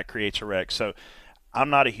cars. That creates a wreck. So I'm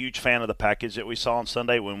not a huge fan of the package that we saw on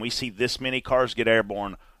Sunday. When we see this many cars get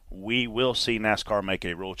airborne, we will see NASCAR make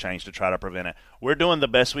a rule change to try to prevent it. We're doing the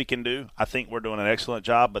best we can do. I think we're doing an excellent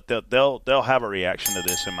job, but they'll have a reaction to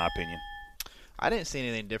this, in my opinion. I didn't see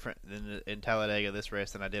anything different in Talladega this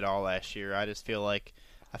race than I did all last year. I just feel like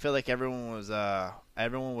everyone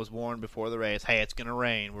was warned before the race. Hey, it's gonna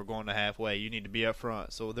rain. We're going to halfway. You need to be up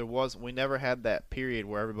front. So we never had that period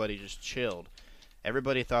where everybody just chilled.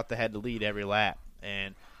 Everybody thought they had to lead every lap,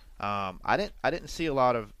 and I didn't see a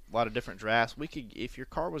lot of different drafts. If your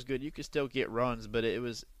car was good, you could still get runs, but it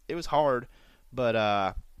was hard. But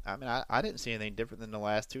I didn't see anything different than the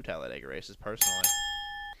last 2 Talladega races personally.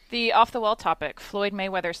 The off-the-wall topic. Floyd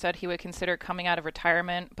Mayweather said he would consider coming out of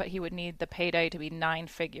retirement, but he would need the payday to be 9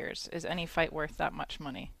 figures. Is any fight worth that much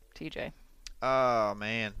money, TJ? Oh,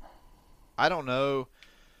 man. I don't know.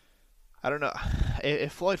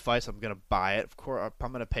 If Floyd fights, I'm going to buy it. Of course,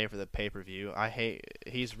 I'm going to pay for the pay-per-view.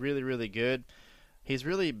 He's really, really good. He's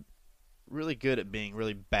really, really good at being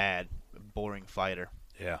really bad, boring fighter.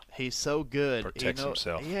 Yeah. He's so good. Protects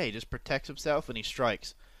himself. Yeah, he just protects himself and he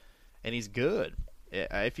strikes. And he's good.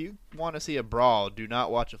 If you want to see a brawl, do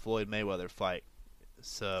not watch a Floyd Mayweather fight.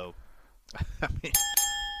 So, I mean,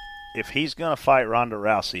 if he's going to fight Ronda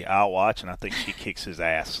Rousey, I'll watch, and I think she kicks his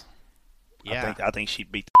ass. Yeah. I think she'd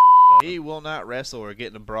beat the He will not wrestle or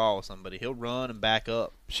get in a brawl with somebody. He'll run and back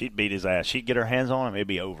up. She'd beat his ass. She'd get her hands on him. It'd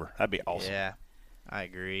be over. That'd be awesome. Yeah, I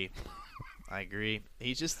agree.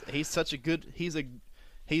 He's such a good.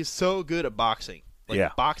 He's so good at boxing.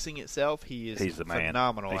 Boxing itself, he's the man.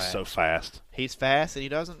 Phenomenal. He's so fast. He's fast, and he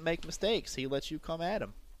doesn't make mistakes. He lets you come at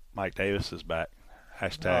him. Mike Davis is back.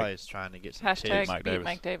 Hashtag. Oh, he's trying to get some Hashtag tips. beat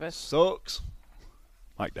Mike Davis. Sucks.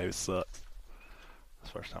 Mike Davis sucks.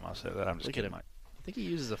 That's the first time I said that. I'm just kidding, Mike. I think he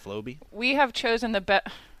uses a Floby. We have chosen the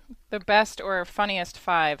best or funniest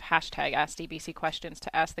 5 hashtag Ask DBC questions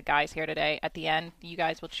to ask the guys here today. At the end, you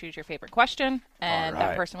guys will choose your favorite question, and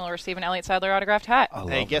that person will receive an Elliott Sadler autographed hat.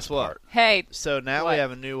 Hey, guess what? Hey. So now we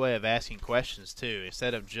have a new way of asking questions, too.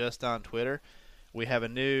 Instead of just on Twitter, we have a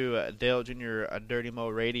new Dale Jr. Dirty Mo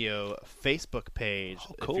Radio Facebook page.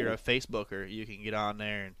 Oh, cool. If you're a Facebooker, you can get on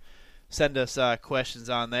there and send us questions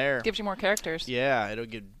on there. Gives you more characters. Yeah, it'll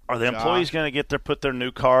give. Are the employees going to put their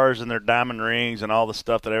new cars and their diamond rings and all the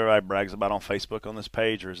stuff that everybody brags about on Facebook on this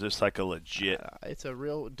page, or is this like a legit? It's a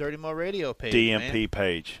real Dirty Mo Radio page. DMP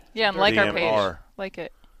page. Yeah, and like our page. Like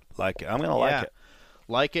it. Like it. I'm going to like it.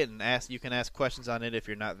 Like it, and you can ask questions on it if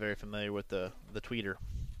you're not very familiar with the tweeter.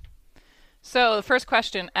 So the first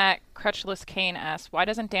question at Crutchless Kane asks, why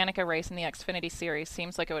doesn't Danica race in the Xfinity Series?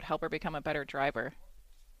 Seems like it would help her become a better driver.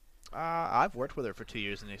 I've worked with her for 2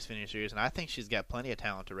 years in the Xfinity Series, and I think she's got plenty of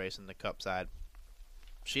talent to race in the Cup side.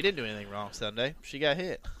 She didn't do anything wrong Sunday. She got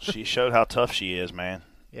hit. She showed how tough she is, man.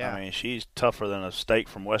 Yeah. I mean, she's tougher than a steak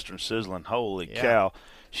from Western Sizzling. Holy cow.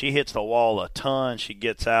 she hits the wall a ton. She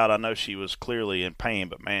gets out. I know she was clearly in pain,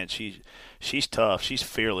 but, man, she's tough. She's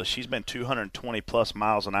fearless. She's been 220-plus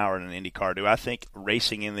miles an hour in an IndyCar. Do I think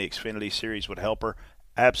racing in the Xfinity Series would help her?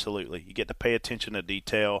 Absolutely. You get to pay attention to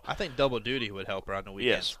detail. I think double duty would help her on the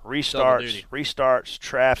weekend. Yes, restarts,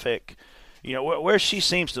 traffic. You know, where she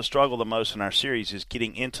seems to struggle the most in our series is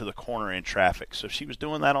getting into the corner in traffic. So if she was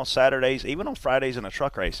doing that on Saturdays, even on Fridays in a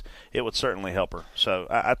truck race, it would certainly help her. So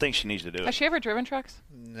I think she needs to do it. Has she ever driven trucks?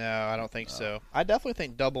 No, I don't think so. I definitely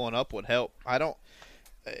think doubling up would help. I don't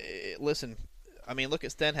listen. I mean, look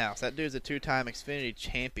at Stenhouse. That dude's a 2-time Xfinity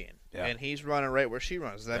champion, and he's running right where she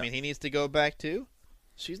runs. Does that mean he needs to go back too?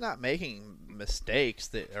 She's not making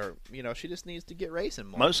mistakes she just needs to get racing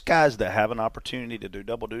more. Most guys that have an opportunity to do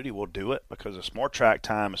double duty will do it because it's more track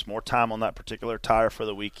time, it's more time on that particular tire for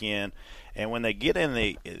the weekend. And when they get in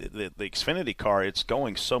the Xfinity car, it's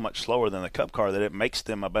going so much slower than the Cup car that it makes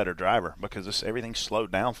them a better driver because everything's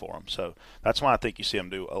slowed down for them. So that's why I think you see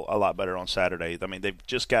them do a lot better on Saturday. I mean, they've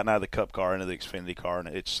just gotten out of the Cup car into the Xfinity car, and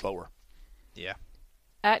it's slower. Yeah.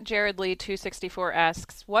 At Jared Lee 264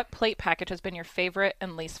 asks, what plate package has been your favorite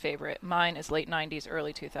and least favorite? Mine is late 90s,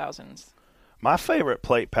 early 2000s. My favorite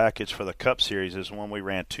plate package for the Cup Series is when we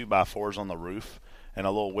ran 2x4s on the roof and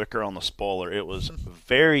a little wicker on the spoiler. It was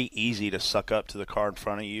very easy to suck up to the car in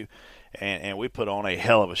front of you, and we put on a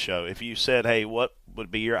hell of a show. If you said, hey, what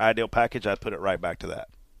would be your ideal package, I'd put it right back to that.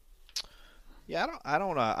 Yeah, I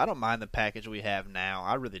don't mind the package we have now.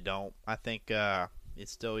 I really don't. I think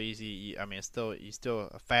it's still easy. I mean,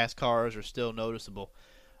 fast cars are still noticeable,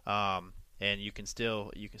 and you can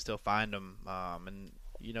still find them. And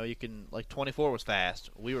you can, like, 24 was fast.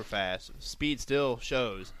 We were fast. Speed still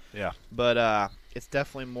shows. Yeah. But it's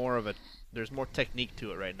definitely more of there's more technique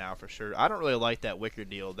to it right now for sure. I don't really like that wicker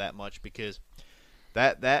deal that much because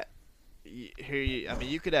you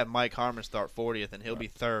could have Mike Harmon start 40th and he'll be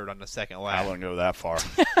third on the second lap. I wouldn't go that far.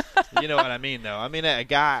 You know what I mean, though. I mean, a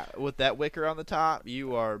guy with that wicker on the top,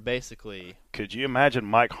 you are basically. Could you imagine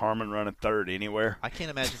Mike Harmon running third anywhere? I can't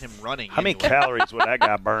imagine him running. How many calories would that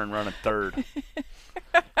guy burn running third?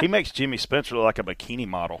 He makes Jimmy Spencer look like a bikini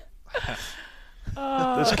model.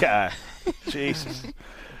 This guy, Jesus.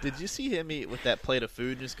 Did you see him eat with that plate of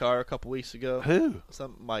food in his car a couple weeks ago? Who?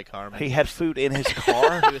 Some Mike Harmon. He had food in his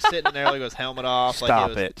car? He was sitting in there with his helmet off.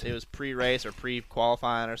 Stop it was pre-race or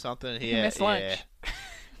pre-qualifying or something. He missed lunch. Yeah.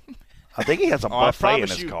 I think he has a buffet in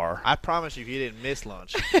his car. I promise you he didn't miss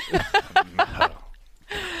lunch. No.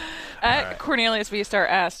 Cornelius V. Star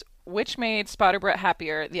asked, which made Spotter Brett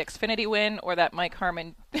happier, the Xfinity win or that Mike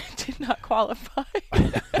Harmon did not qualify?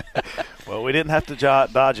 Well, we didn't have to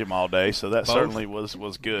dodge him all day, so that certainly was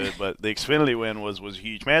good. But the Xfinity win was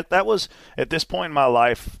huge. Man, that was, at this point in my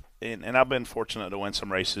life, and I've been fortunate to win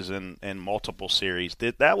some races in multiple series,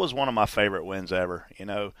 that was one of my favorite wins ever. You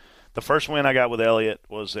know, the first win I got with Elliott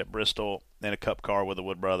was at Bristol in a Cup car with the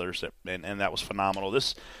Wood Brothers, and that was phenomenal.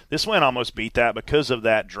 This win almost beat that because of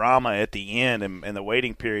that drama at the end and the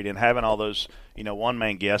waiting period and having all those,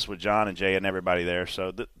 one-man guests with John and Jay and everybody there.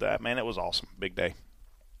 So, man, it was awesome. Big day.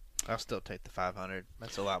 I'll still take the 500.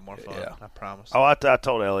 That's a lot more fun. Yeah. I promise. Oh, I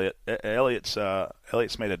told Elliott. Elliott's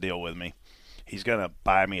made a deal with me. He's going to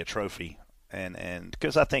buy me a trophy, and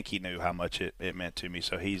because I think he knew how much it meant to me.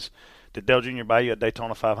 So did Dale Jr. buy you a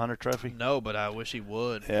Daytona 500 trophy? No, but I wish he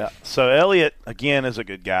would. Yeah. So Elliott again is a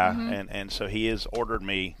good guy, and so he has ordered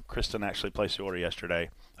me. Kristen actually placed the order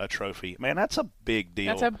yesterday. A trophy. Man, that's a big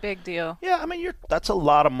deal. That's a big deal. Yeah, I mean that's a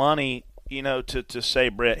lot of money. To say,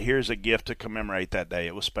 Brett, here's a gift to commemorate that day.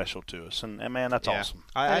 It was special to us, and man, that's awesome.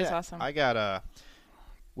 That is awesome. I got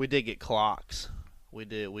we did get clocks. We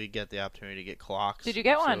get the opportunity to get clocks. Did you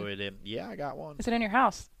get one? So we did. Yeah, I got one. Is it in your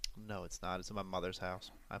house? No, it's not. It's in my mother's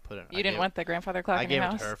house. I put it. You didn't want the grandfather clock in your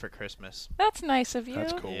house? I gave it to her for Christmas. That's nice of you.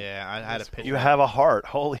 That's cool. Yeah, I had a picture. You have a heart.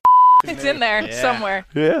 Holy. It's in there somewhere.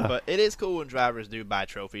 Yeah. But it is cool when drivers do buy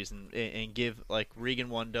trophies and give, like Regan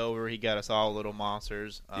won Dover. He got us all little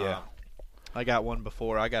monsters. Yeah. I got one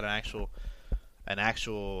before. I got an actual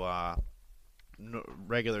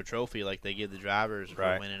regular trophy like they give the drivers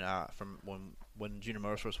for winning from when Junior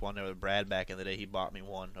Motorsports won there with Brad back in the day. He bought me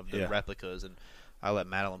one of the replicas, and I let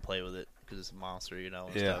Madeline play with it because it's a monster, and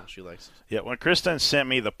stuff. She likes it. Yeah, when Kristen sent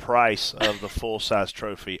me the price of the full-size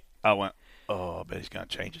trophy, I went, oh, I bet he's going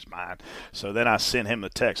to change his mind. So then I sent him the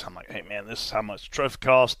text. I'm like, hey, man, this is how much the trophy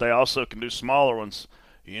costs. They also can do smaller ones.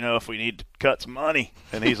 If we need to cut some money.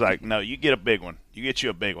 And he's like, no, you get a big one. You get you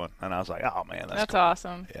a big one. And I was like, oh, man, that's cool.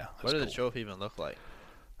 Awesome. Yeah. What did the trophy even look like?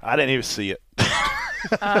 I didn't even see it.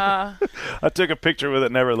 I took a picture with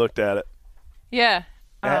it, never looked at it. Yeah.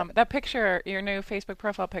 That picture, your new Facebook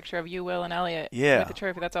profile picture of you, Will, and Elliot with the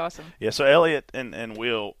trophy, that's awesome. Yeah, so Elliot and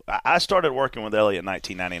Will, I started working with Elliot in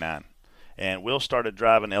 1999, and Will started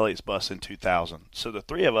driving Elliot's bus in 2000. So the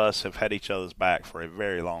three of us have had each other's back for a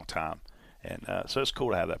very long time, and so it's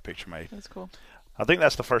cool to have that picture made. That's cool. I think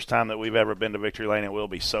that's the first time that we've ever been to Victory Lane, and Will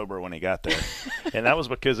be sober when he got there, and that was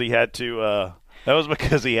because he had to. That was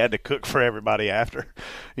because he had to cook for everybody after,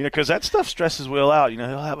 because that stuff stresses Will out. He'll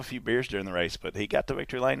have a few beers during the race, but he got to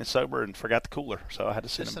Victory Lane and sober and forgot the cooler, so I had to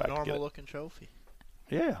send him back to get it. Just a normal-looking trophy.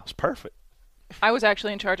 Yeah, it was perfect. I was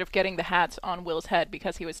actually in charge of getting the hats on Will's head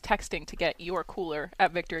because he was texting to get your cooler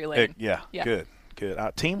at Victory Lane. Yeah, good.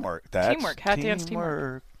 Teamwork. Teamwork. Hat dance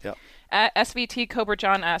teamwork. Yep. SVT Cobra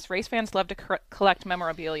John asks, race fans love to collect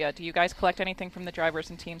memorabilia. Do you guys collect anything from the drivers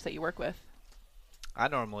and teams that you work with? I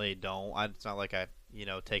normally don't. It's not like I,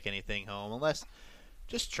 take anything home unless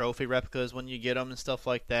just trophy replicas when you get them and stuff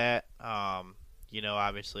like that.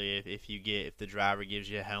 Obviously if the driver gives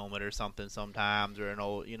you a helmet or something sometimes, or an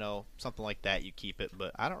old, something like that, you keep it.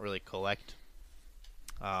 But I don't really collect,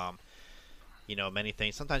 many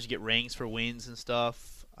things. Sometimes you get rings for wins and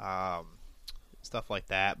stuff, stuff like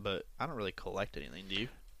that. But I don't really collect anything. Do you?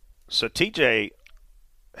 So TJ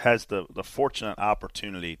has the fortunate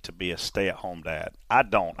opportunity to be a stay-at-home dad. I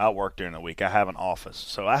don't. I work during the week. I have an office.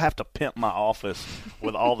 So I have to pimp my office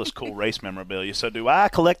with all this cool race memorabilia. So do I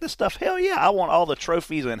collect this stuff? Hell yeah. I want all the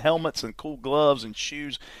trophies and helmets and cool gloves and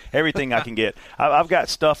shoes, everything I can get. I've got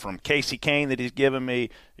stuff from Casey Kane that he's given me.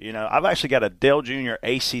 I've actually got a Dale Jr.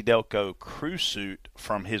 AC Delco crew suit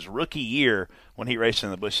from his rookie year when he raced in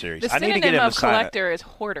the Busch Series. The I need to get him to sign collector is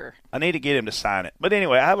hoarder. I need to get him to sign it. But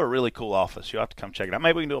anyway, I have a really cool office. You'll have to come check it out.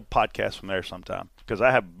 Maybe we can do a podcast from there sometime because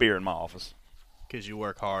I have beer in my office. Because you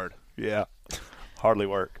work hard. Yeah, hardly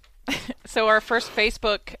work. So our first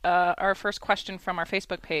question from our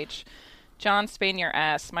Facebook page, John Spanier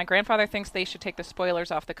asks, my grandfather thinks they should take the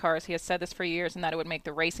spoilers off the cars. He has said this for years and that it would make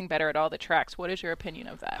the racing better at all the tracks. What is your opinion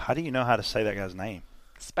of that? How do you know how to say that guy's name?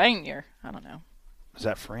 Spanier. I don't know. Is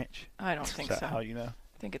that French? I don't think so. Is that how you know?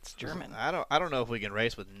 I think it's German. I don't know if we can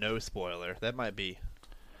race with no spoiler. That might be.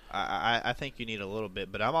 I think you need a little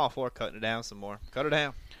bit, but I'm all for cutting it down some more. Cut it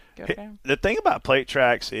down. The thing about plate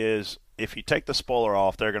tracks is if you take the spoiler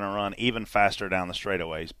off, they're going to run even faster down the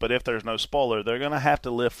straightaways. But if there's no spoiler, they're going to have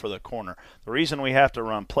to lift for the corner. The reason we have to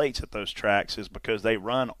run plates at those tracks is because they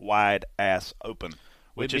run wide ass open,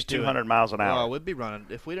 which is 200 miles an hour. Well, we'd be running,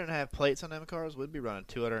 if we didn't have plates on them cars, we'd be running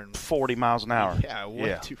 240 miles an hour. Yeah,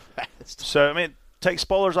 way too fast. So, take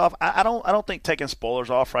spoilers off. I don't think taking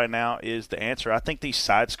spoilers off right now is the answer. I think these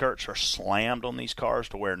side skirts are slammed on these cars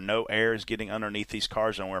to where no air is getting underneath these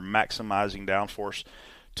cars, and we're maximizing downforce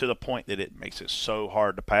to the point that it makes it so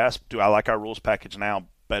hard to pass. Do I like our rules package now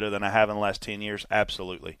better than I have in the last 10 years?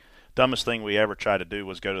 Absolutely. Dumbest thing we ever tried to do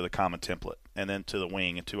was go to the common template and then to the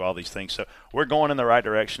wing and to all these things. So we're going in the right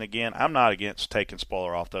direction again. I'm not against taking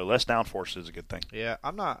spoiler off, though. Less downforce is a good thing. Yeah,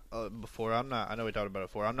 I'm not I know we talked about it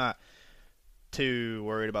before. I'm not too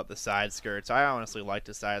worried about the side skirts. I honestly like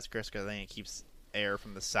the side skirts because I think it keeps air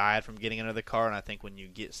from the side from getting into the car, and I think when you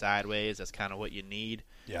get sideways, that's kind of what you need.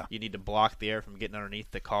 Yeah, you need to block the air from getting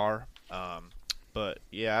underneath the car. But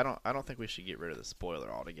yeah, I don't think we should get rid of the spoiler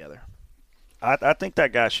altogether. I think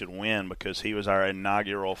that guy should win because he was our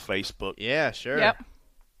inaugural Facebook. Yeah, sure. Yep.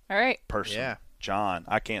 All right. Person. Yeah. John.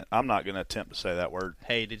 I'm not going to attempt to say that word.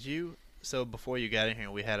 Hey, did you? So before you got in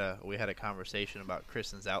here, we had a conversation about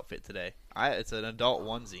Kristen's outfit today. It's an adult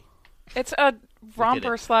onesie. It's a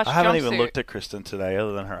romper / jumpsuit. I haven't even looked at Kristen today,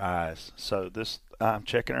 other than her eyes. So I'm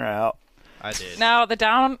checking her out. I did. Now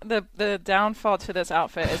the downfall to this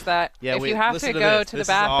outfit is that if you have to go to the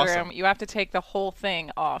bathroom, you have to take the whole thing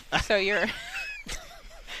off. So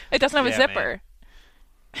it doesn't have a zipper.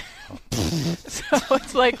 So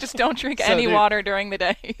it's like just don't drink any water during the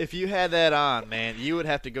day. If you had that on, man, you would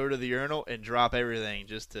have to go to the urinal and drop everything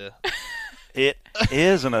just to. It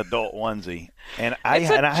is an adult onesie, and I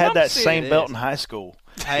had that same belt in high school.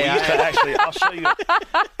 I'll show you.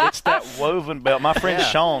 It's that woven belt. My friend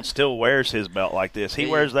Sean still wears his belt like this. He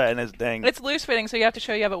wears that in his dang. It's loose fitting, so you have to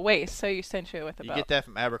show you have a waist. So you cinch it with a belt. You get that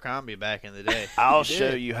from Abercrombie back in the day. I'll show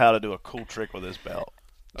you how to do a cool trick with this belt.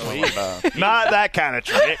 Not that kind of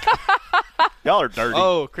trick. Y'all are dirty.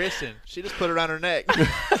 Oh, Kristen, she just put it on her neck.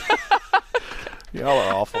 Y'all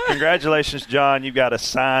are awful. Congratulations, John. You've got a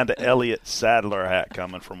signed Elliott Sadler hat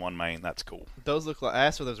coming from One Main. That's cool. Those look like. I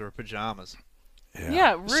asked her those were pajamas.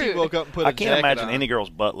 Yeah, rude. She woke up and put I can't imagine on. any girl's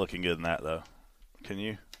butt looking good in that, though. Can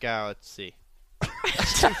you? God, let's see.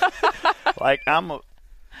 Like I'm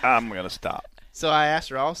gonna stop. So I asked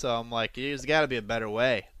her also, I'm like, there's got to be a better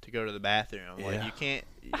way to go to the bathroom. I'm like, you can't.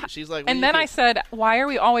 She's like, well, and then I said, why are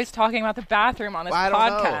we always talking about the bathroom on this I don't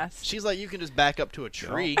podcast? know. She's like, you can just back up to a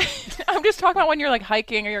tree. I'm just talking about when you're like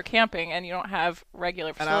hiking or you're camping and you don't have regular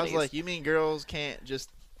And facilities. I was like, you mean girls can't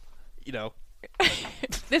just,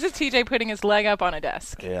 This is TJ putting his leg up on a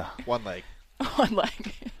desk. Yeah. one leg. One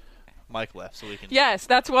leg. Mike left so we can. Yes,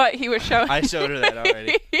 that's what he was showing. I showed her that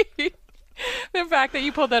already. The fact that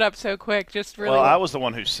you pulled that up so quick just really. Well, I was the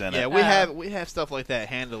one who sent Yeah, it. we have stuff like that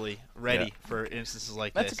handily ready for instances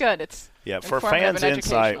like That's this. good. It's For informative fans' and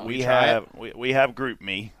insight, educational. we have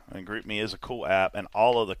GroupMe, and GroupMe is a cool app, and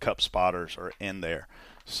all of the Cup spotters are in there.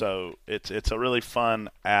 So it's a really fun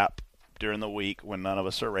app during the week when none of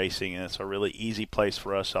us are racing, and it's a really easy place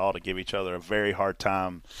for us all to give each other a very hard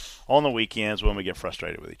time on the weekends when we get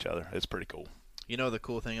frustrated with each other. It's pretty cool. You know the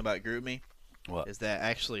cool thing about GroupMe? What? Is that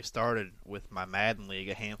actually started with my Madden League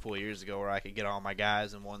a handful of years ago where I could get all my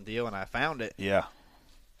guys in one deal, and I found it. Yeah.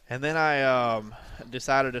 And then I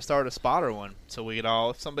decided to start a spotter one so we could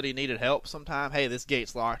all, if somebody needed help sometime, hey, this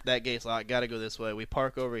gate's locked, that gate's locked, got to go this way. We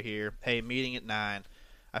park over here. Hey, meeting at 9.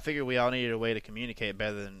 I figured we all needed a way to communicate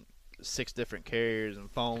better than 6 different carriers and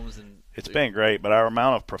phones. And It's been great, but our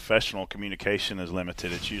amount of professional communication is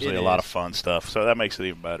limited. It's usually a lot of fun stuff, so that makes it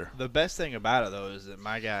even better. The best thing about it, though, is that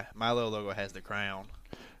my little logo has the crown.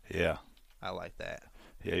 Yeah. I like that.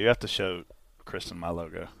 Yeah, you have to show Kristen my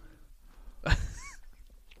logo.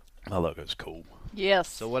 My logo's cool. Yes.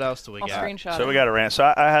 So what else do we I'll got? screenshot So it. we got a rant.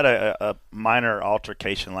 So I had a minor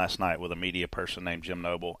altercation last night with a media person named Jim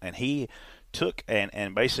Noble, and he took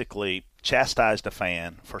and basically chastised a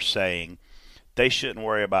fan for saying they shouldn't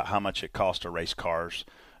worry about how much it costs to race cars.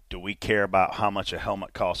 Do we care about how much a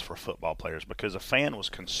helmet costs for football players? Because a fan was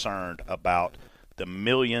concerned about the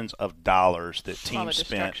millions of dollars that All the teams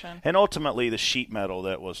spent, destruction. and ultimately the sheet metal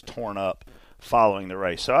that was torn up following the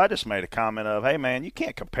race. So I just made a comment of, hey, man, you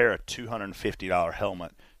can't compare a $250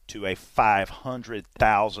 helmet to a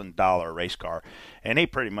 $500,000 race car. And he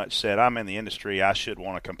pretty much said, I'm in the industry, I should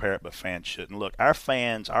want to compare it, but fans shouldn't. Look, our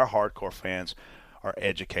fans, our hardcore fans, are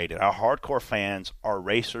educated. Our hardcore fans are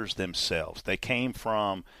racers themselves. They came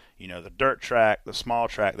from, the dirt track, the small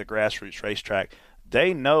track, the grassroots racetrack.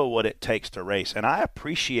 They know what it takes to race, and I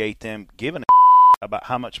appreciate them giving a about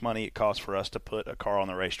how much money it costs for us to put a car on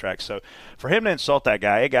the racetrack. So for him to insult that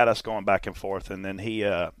guy, it got us going back and forth, and then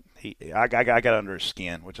I got under his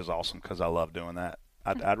skin, which is awesome because I love doing that.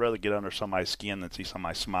 I'd rather get under somebody's skin than see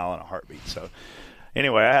somebody smile in a heartbeat. So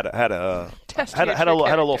anyway, I had a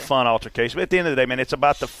little fun altercation. But at the end of the day, man, it's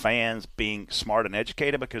about the fans being smart and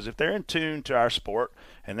educated, because if they're in tune to our sport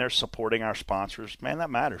and they're supporting our sponsors, man,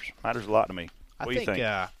 that matters. Matters a lot to me. What do you think?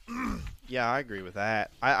 Yeah, I agree with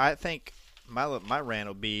that. I think my rant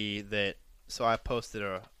will be that. So I posted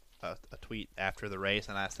a tweet after the race,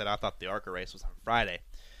 and I said I thought the ARCA race was on Friday,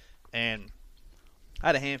 and I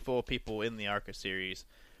had a handful of people in the ARCA series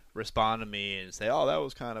respond to me and say, "Oh, that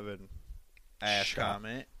was kind of an ass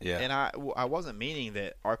comment." Yeah. And I wasn't meaning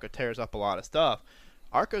that ARCA tears up a lot of stuff.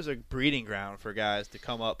 ARCA's a breeding ground for guys to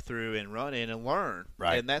come up through and run in and learn.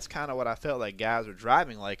 Right. And that's kind of what I felt like guys were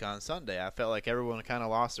driving like on Sunday. I felt like everyone kind of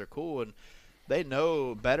lost their cool, and they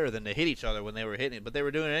know better than to hit each other when they were hitting it, but they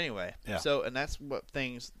were doing it anyway. Yeah. So, and that's the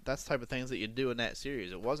type of things that you do in that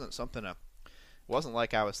series. It wasn't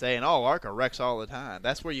like I was saying, oh, ARCA wrecks all the time.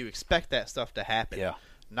 That's where you expect that stuff to happen. Yeah.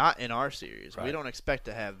 Not in our series. Right. We don't expect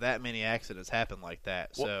to have that many accidents happen like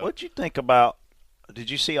that. So What'd you think about? Did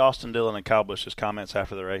you see Austin Dillon and Kyle Busch's comments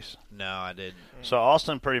after the race? No, I didn't. So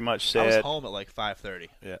Austin pretty much said, I was home at like 5:30.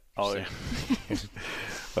 Yeah. Oh, yeah.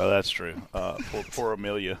 Well, that's true. Poor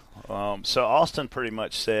Amelia. So Austin pretty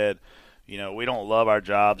much said, we don't love our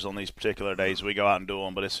jobs on these particular days. We go out and do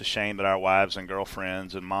them, but it's a shame that our wives and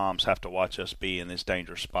girlfriends and moms have to watch us be in this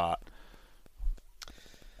dangerous spot.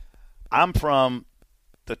 I'm from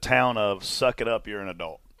the town of suck it up, you're an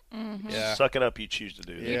adult. Mm-hmm. Yeah. Suck it up, you choose to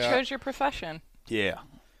do this. You chose your profession. Yeah.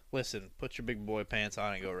 Listen, put your big boy pants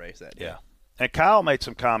on and go race that day. Yeah. And Kyle made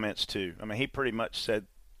some comments, too. I mean, he pretty much said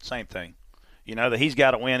the same thing. That he's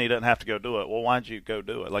got to win. He doesn't have to go do it. Well, why'd you go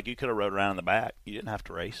do it? Like, you could have rode around in the back. You didn't have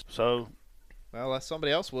to race. So. Well,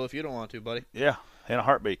 somebody else will if you don't want to, buddy. Yeah, in a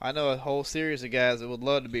heartbeat. I know a whole series of guys that would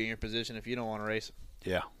love to be in your position if you don't want to race.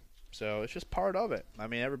 Yeah. So it's just part of it. I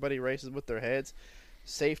mean, everybody races with their heads.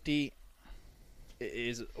 Safety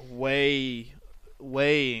is way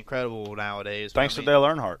incredible nowadays. Thanks to Dale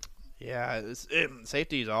Earnhardt. Yeah,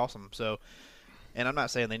 safety is awesome. So, and I'm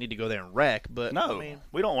not saying they need to go there and wreck, but no, I mean,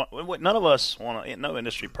 we don't want. None of us want to. No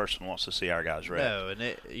industry person wants to see our guys wreck. No,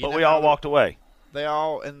 and but we all walked away. They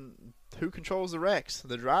all, and who controls the wrecks?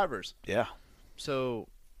 The drivers. Yeah. So,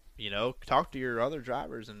 talk to your other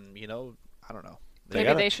drivers and, I don't know.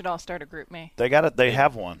 Maybe they should all start a group me. They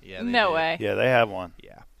have one. Yeah, no way. Yeah, they have one.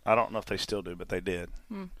 Yeah. I don't know if they still do, but they did.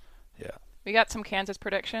 Yeah. We got some Kansas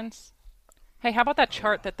predictions. Hey, how about that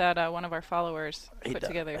chart that one of our followers put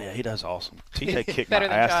together? Yeah, he does awesome. TJ kicked Better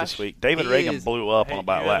my than ass Josh. this week. David Reagan blew up on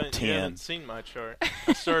about lap 10. You haven't seen my chart.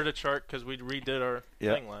 I started a chart because we redid our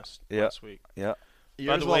thing last week. Yeah.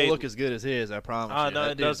 Yours won't look as good as his, I promise you. No,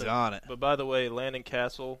 that it dude's doesn't. on it. But by the way, Landon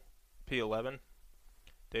Castle, P11.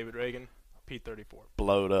 David Reagan, P34.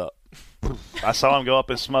 Blowed up. I saw him go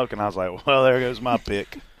up in smoke, and I was like, well, there goes my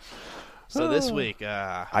pick. So this week,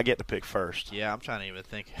 I get to pick first. Yeah, I'm trying to even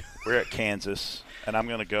think. We're at Kansas, and I'm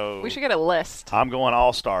going to go. We should get a list. I'm going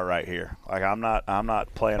all-star right here. Like I'm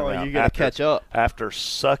not playing around. You got to catch up. After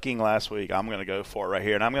sucking last week, I'm going to go for it right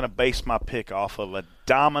here, and I'm going to base my pick off of a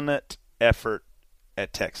dominant effort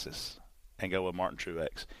at Texas and go with Martin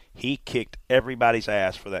Truex. He kicked everybody's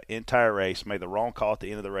ass for that entire race, made the wrong call at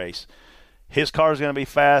the end of the race. His car is going to be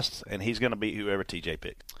fast, and he's going to beat whoever TJ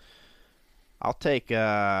picked. I'll take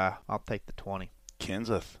the 20.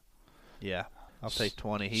 Kenseth. Yeah, I'll take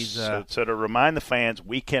 20. He's so to remind the fans,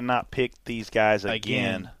 we cannot pick these guys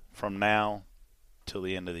again from now till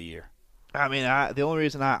the end of the year. I mean, the only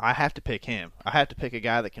reason I have to pick him, I have to pick a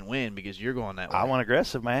guy that can win because you're going that way. I want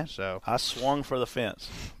aggressive, man. So I swung for the fence,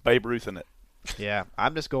 Babe Ruth in it. Yeah,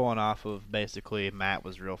 I'm just going off of basically Matt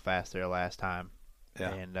was real fast there last time,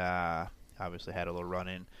 and obviously had a little run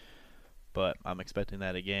in. But I'm expecting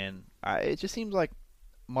that again. It just seems like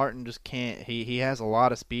Martin just can't. He has a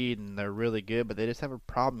lot of speed and they're really good, but they just have a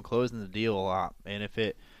problem closing the deal a lot. And if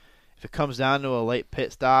it comes down to a late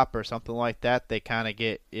pit stop or something like that, they kind of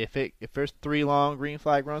get. If there's 3 long green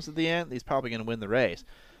flag runs at the end, he's probably going to win the race.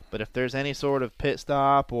 But if there's any sort of pit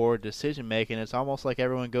stop or decision making, it's almost like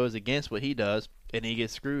everyone goes against what he does and he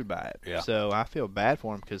gets screwed by it. Yeah. So I feel bad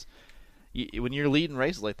for him because. When you're leading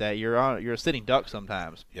races like that, you're a sitting duck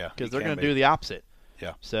sometimes. Yeah, because they're going to do the opposite.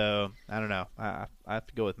 Yeah. So I don't know. I have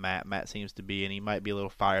to go with Matt. Matt seems to be, and he might be a little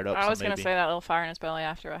fired up. I was going to say that little fire in his belly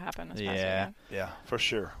after what happened this past weekend. Yeah, for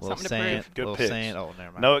sure. Something to prove. Good picks. Oh,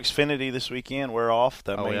 never mind. No Xfinity this weekend. We're off.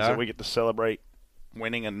 That means that we get to celebrate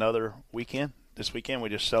winning another weekend. This weekend we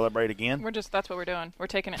just celebrate again. That's what we're doing. We're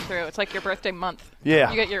taking it through. It's like your birthday month. Yeah.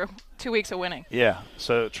 You get your 2 weeks of winning. Yeah.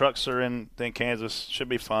 So trucks are in Kansas. Should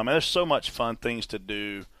be fun. Man, there's so much fun things to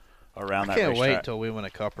do around that racetrack. I can't wait till we win a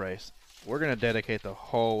cup race. We're going to dedicate the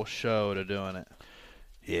whole show to doing it.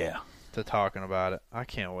 Yeah. To talking about it. I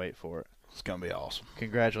can't wait for it. It's going to be awesome.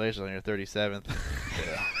 Congratulations on your 37th.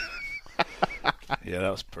 Yeah. Yeah, that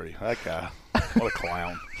was pretty. That guy. What a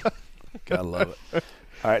clown. Gotta love it.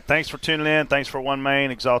 All right, thanks for tuning in. Thanks for One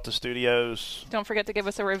Main, Exalta Studios. Don't forget to give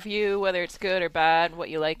us a review, whether it's good or bad,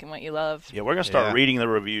 what you like and what you love. Yeah, we're going to start reading the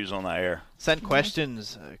reviews on the air. Send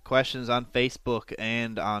questions on Facebook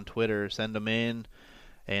and on Twitter. Send them in,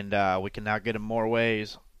 and we can now get them more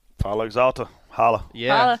ways. Follow Exalta. Holla.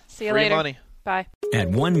 Yeah. Holla. See you Free later. money. Bye. At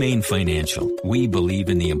One Main Financial, we believe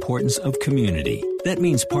in the importance of community. That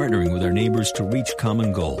means partnering with our neighbors to reach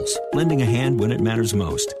common goals, lending a hand when it matters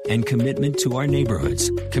most, and commitment to our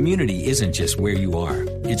neighborhoods. Community isn't just where you are,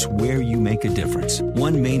 it's where you make a difference.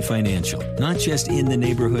 One Main Financial, not just in the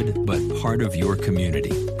neighborhood, but part of your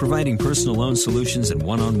community. Providing personal loan solutions and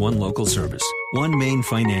one-on-one local service. One Main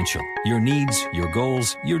Financial, your needs, your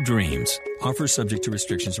goals, your dreams. Offer subject to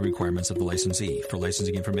restrictions and requirements of the licensee. For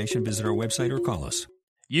licensing information, visit our website or call us.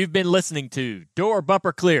 You've been listening to Door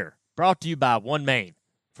Bumper Clear, brought to you by One Main.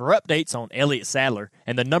 For updates on Elliott Sadler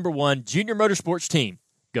and the #1 junior motorsports team,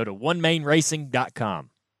 go to onemainracing.com.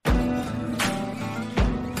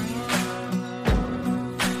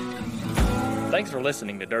 Thanks for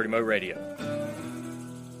listening to Dirty Mo Radio.